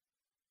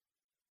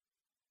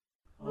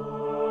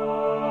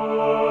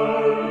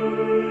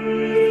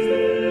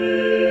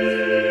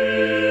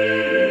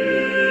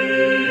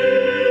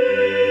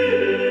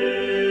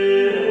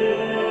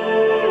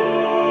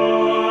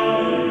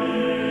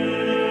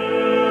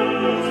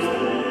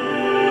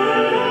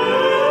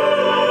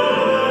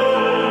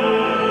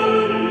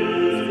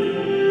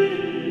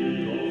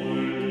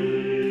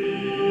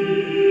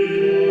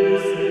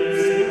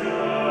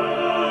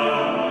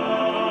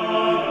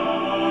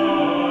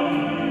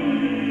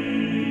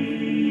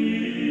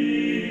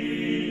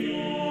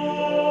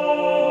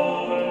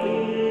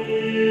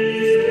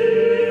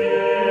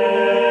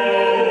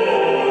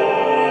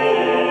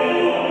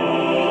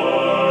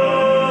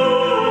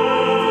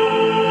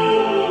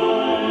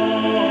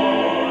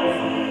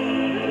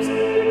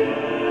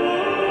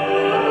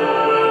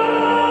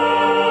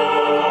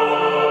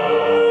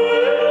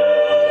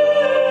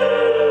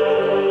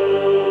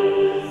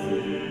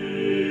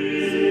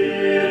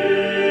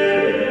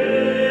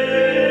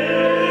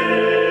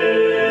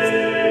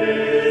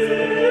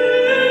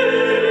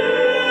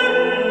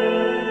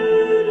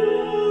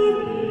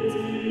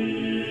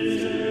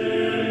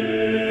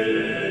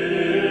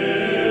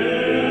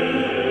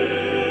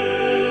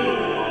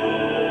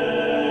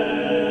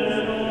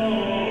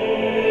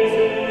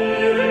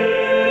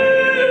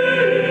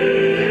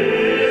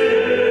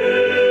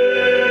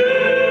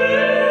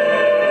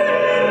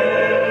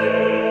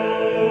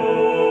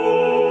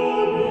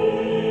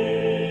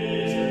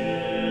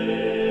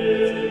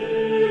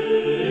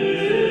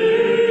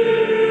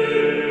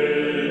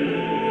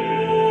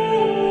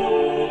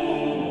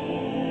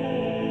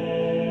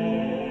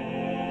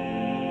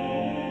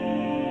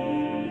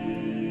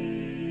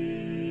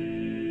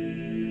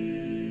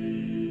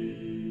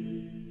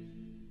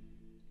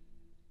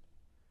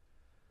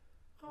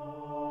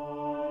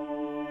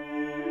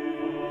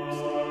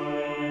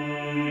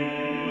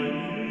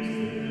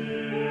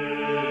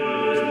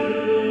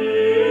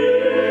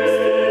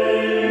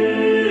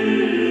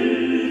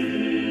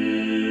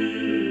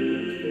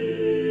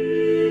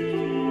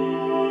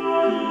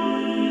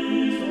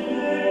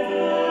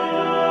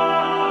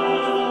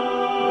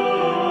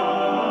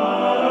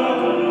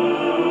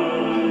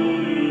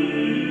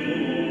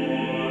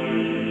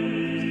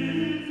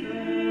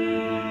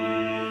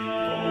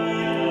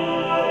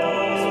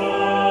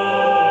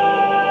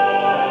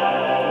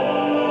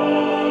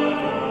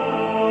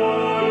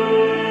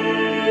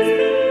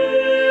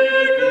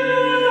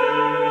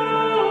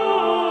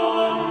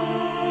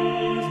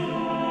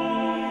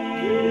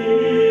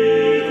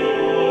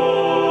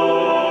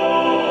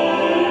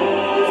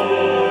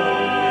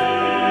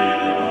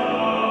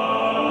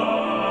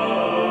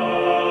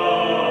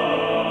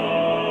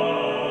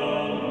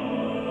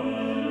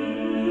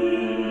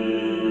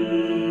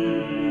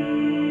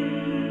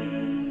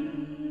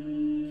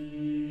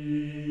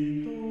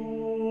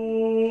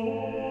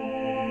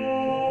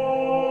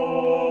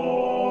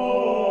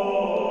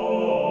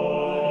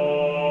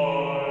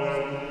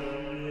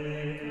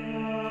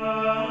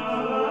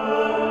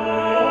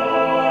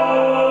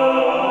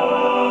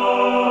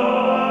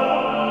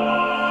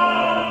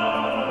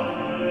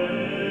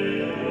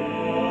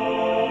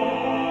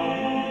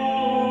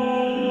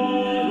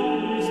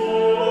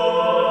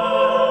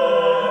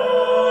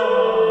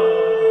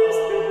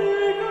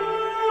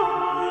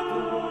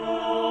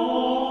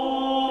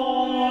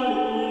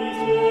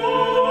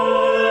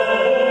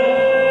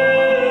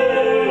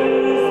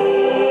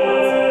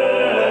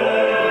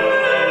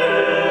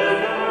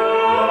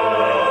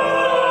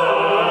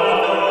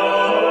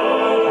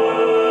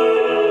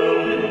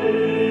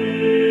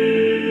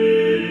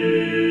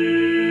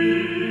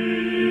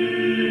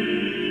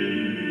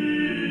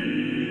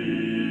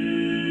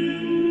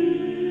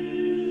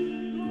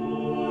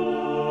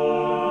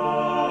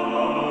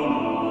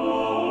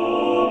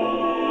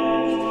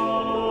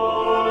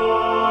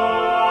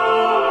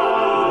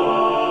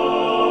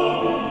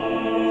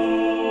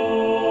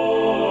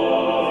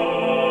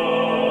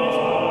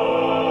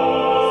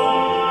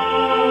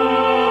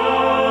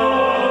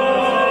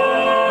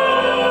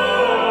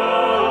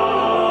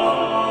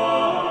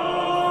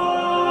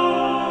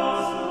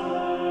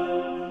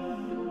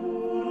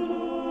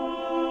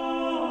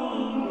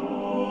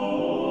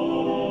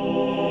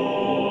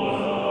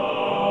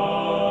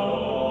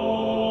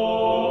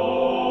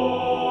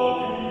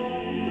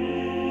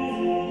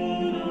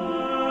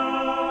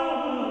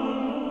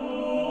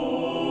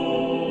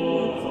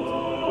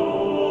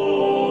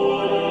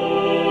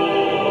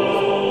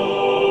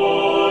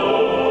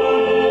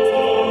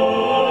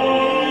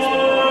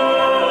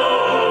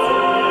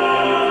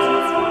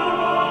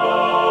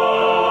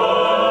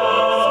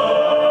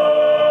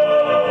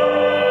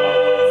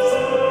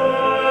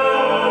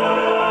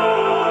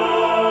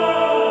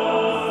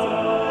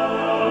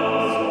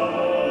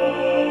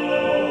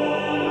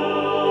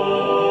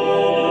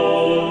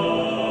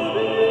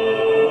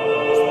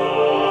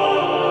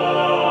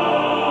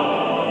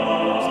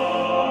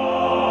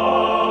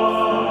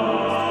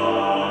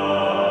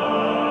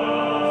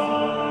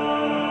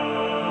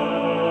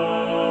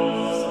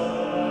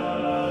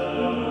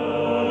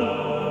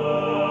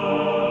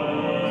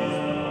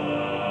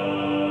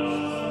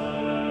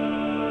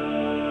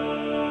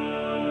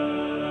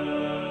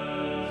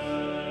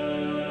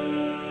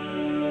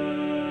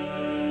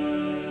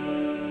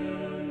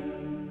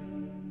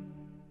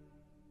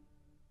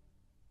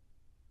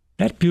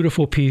 That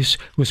beautiful piece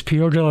was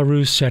Pierre de la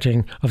Rue's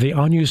setting of the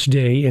Agnus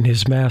Dei in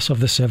his Mass of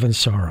the Seven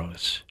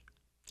Sorrows.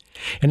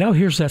 And now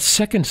here's that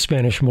second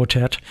Spanish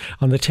motet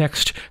on the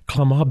text,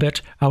 Clamabet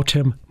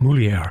autem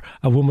mulier,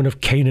 a woman of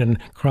Canaan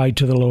cried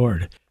to the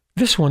Lord.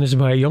 This one is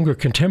by a younger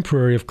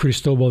contemporary of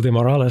Cristobal de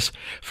Morales,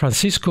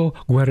 Francisco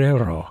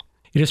Guerrero.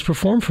 It is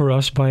performed for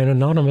us by an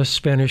anonymous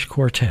Spanish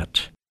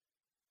quartet.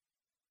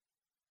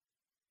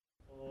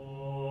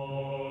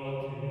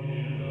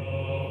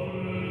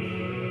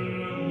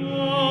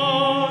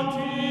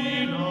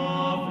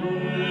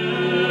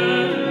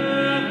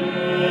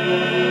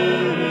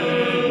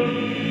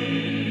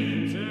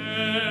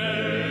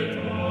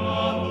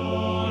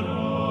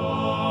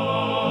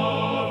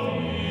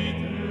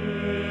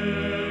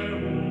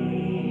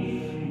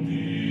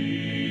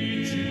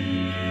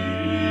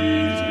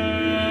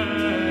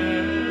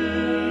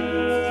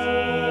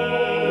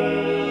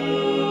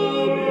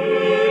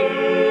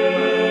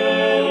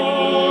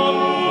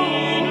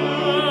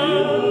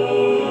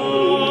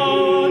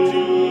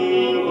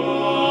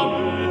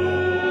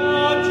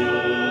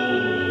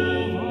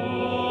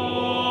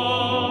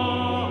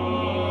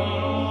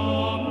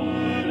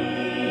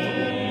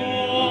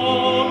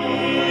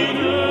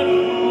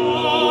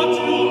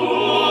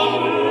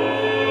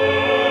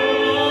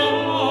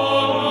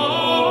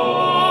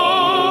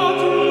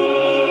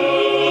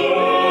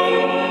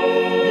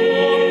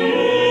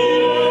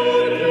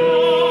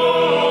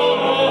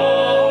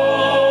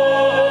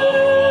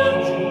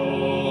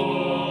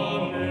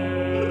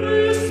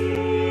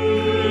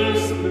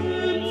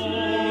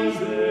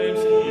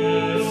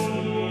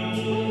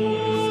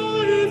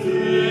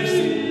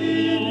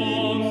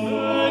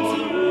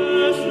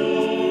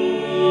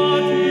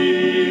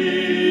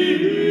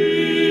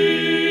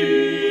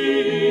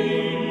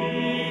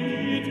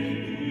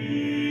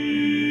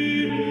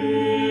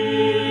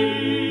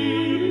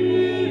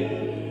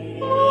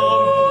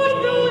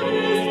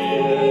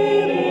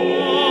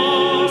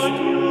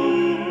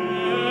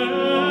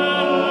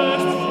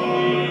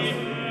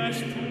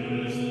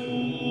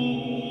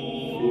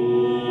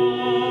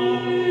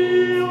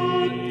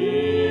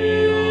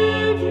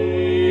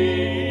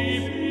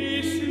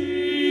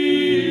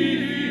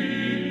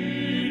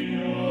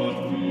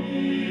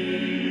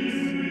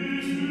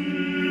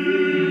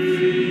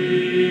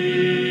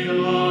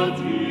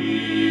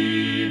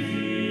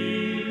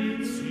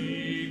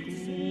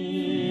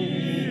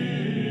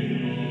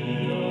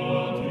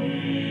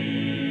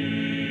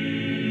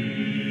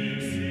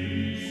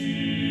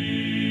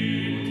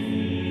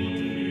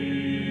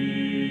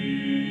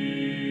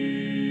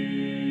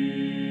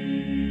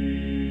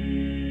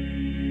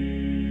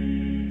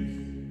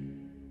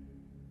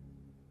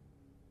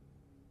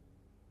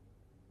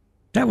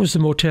 That was the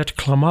motet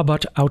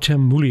Clamabat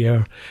autem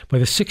mulier by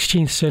the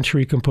 16th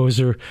century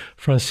composer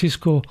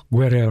Francisco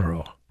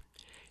Guerrero.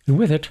 And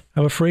with it,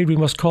 I'm afraid we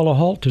must call a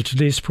halt to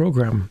today's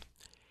program.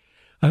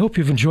 I hope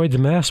you've enjoyed the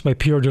Mass by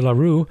Pierre de la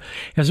Rue,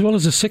 as well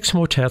as the 6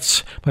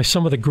 motets by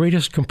some of the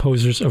greatest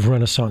composers of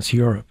Renaissance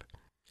Europe.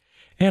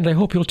 And I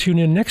hope you'll tune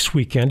in next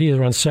weekend,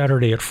 either on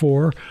Saturday at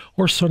 4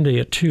 or Sunday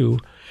at 2,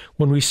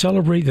 when we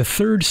celebrate the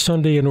 3rd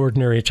Sunday in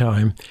Ordinary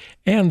Time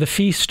and the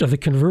Feast of the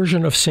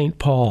Conversion of St.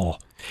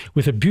 Paul,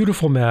 with a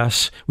beautiful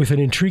Mass with an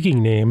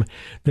intriguing name,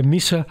 the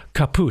Missa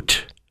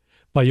Caput,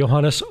 by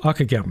Johannes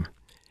Ockeghem,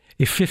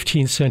 a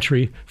 15th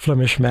century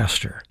Flemish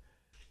master.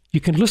 You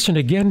can listen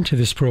again to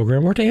this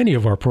program or to any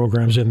of our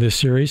programs in this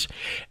series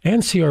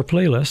and see our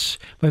playlists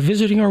by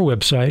visiting our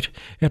website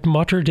at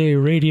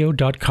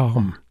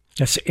materdeiradio.com.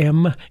 That's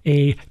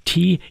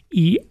MATERDEI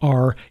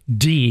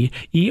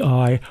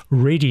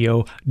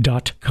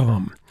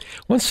radio.com.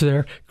 Once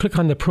there, click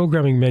on the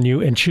programming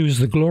menu and choose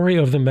the Glory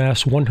of the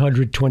Mass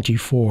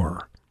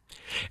 124.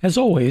 As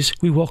always,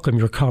 we welcome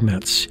your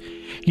comments.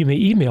 You may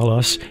email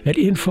us at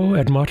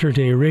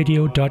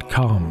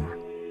info@materdeiradio.com.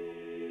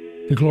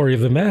 The Glory of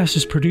the Mass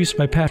is produced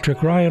by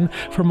Patrick Ryan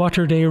for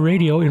Mater Dei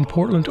Radio in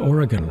Portland,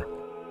 Oregon.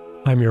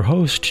 I'm your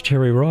host,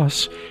 Terry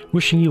Ross,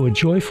 wishing you a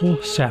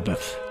joyful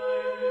Sabbath.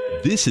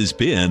 This has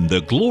been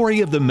The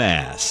Glory of the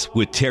Mass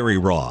with Terry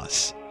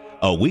Ross,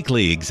 a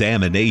weekly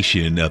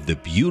examination of the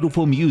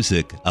beautiful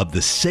music of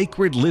the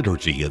sacred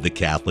liturgy of the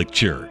Catholic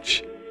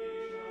Church.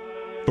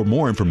 For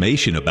more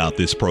information about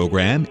this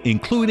program,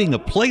 including a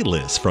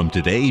playlist from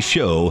today's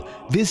show,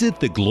 visit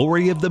The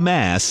Glory of the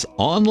Mass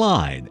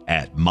online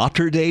at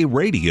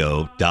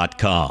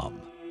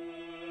materdeiradio.com.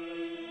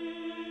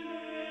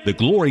 The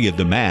Glory of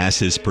the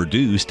Mass is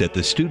produced at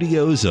the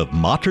studios of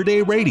Mater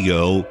Dei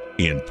Radio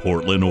in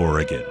Portland,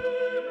 Oregon.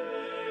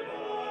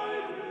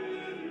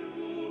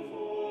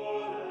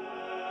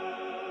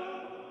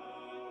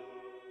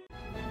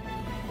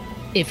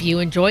 If you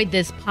enjoyed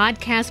this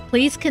podcast,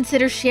 please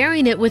consider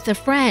sharing it with a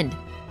friend.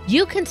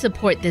 You can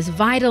support this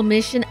vital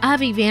mission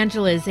of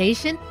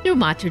evangelization through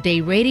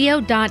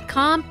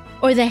materdeiradio.com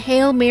or the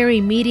Hail Mary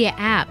Media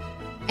app.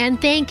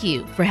 And thank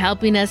you for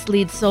helping us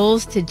lead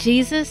souls to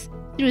Jesus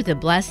through the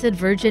Blessed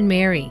Virgin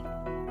Mary.